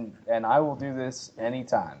 And I will do this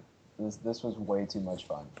anytime. This was way too much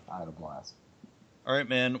fun. I had a blast. All right,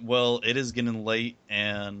 man. Well, it is getting late,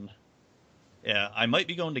 and yeah, I might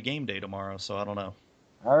be going to game day tomorrow, so I don't know.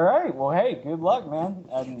 All right. Well, hey, good luck, man.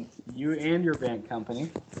 And you and your band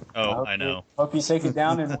company. Oh, I know. Hope you take it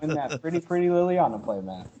down and win that pretty Liliana play,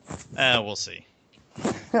 man. We'll see.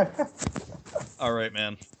 All right,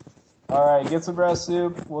 man. All right. Get some rest,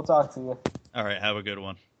 Soup. We'll talk to you. All right. Have a good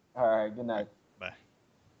one. All right. Good night.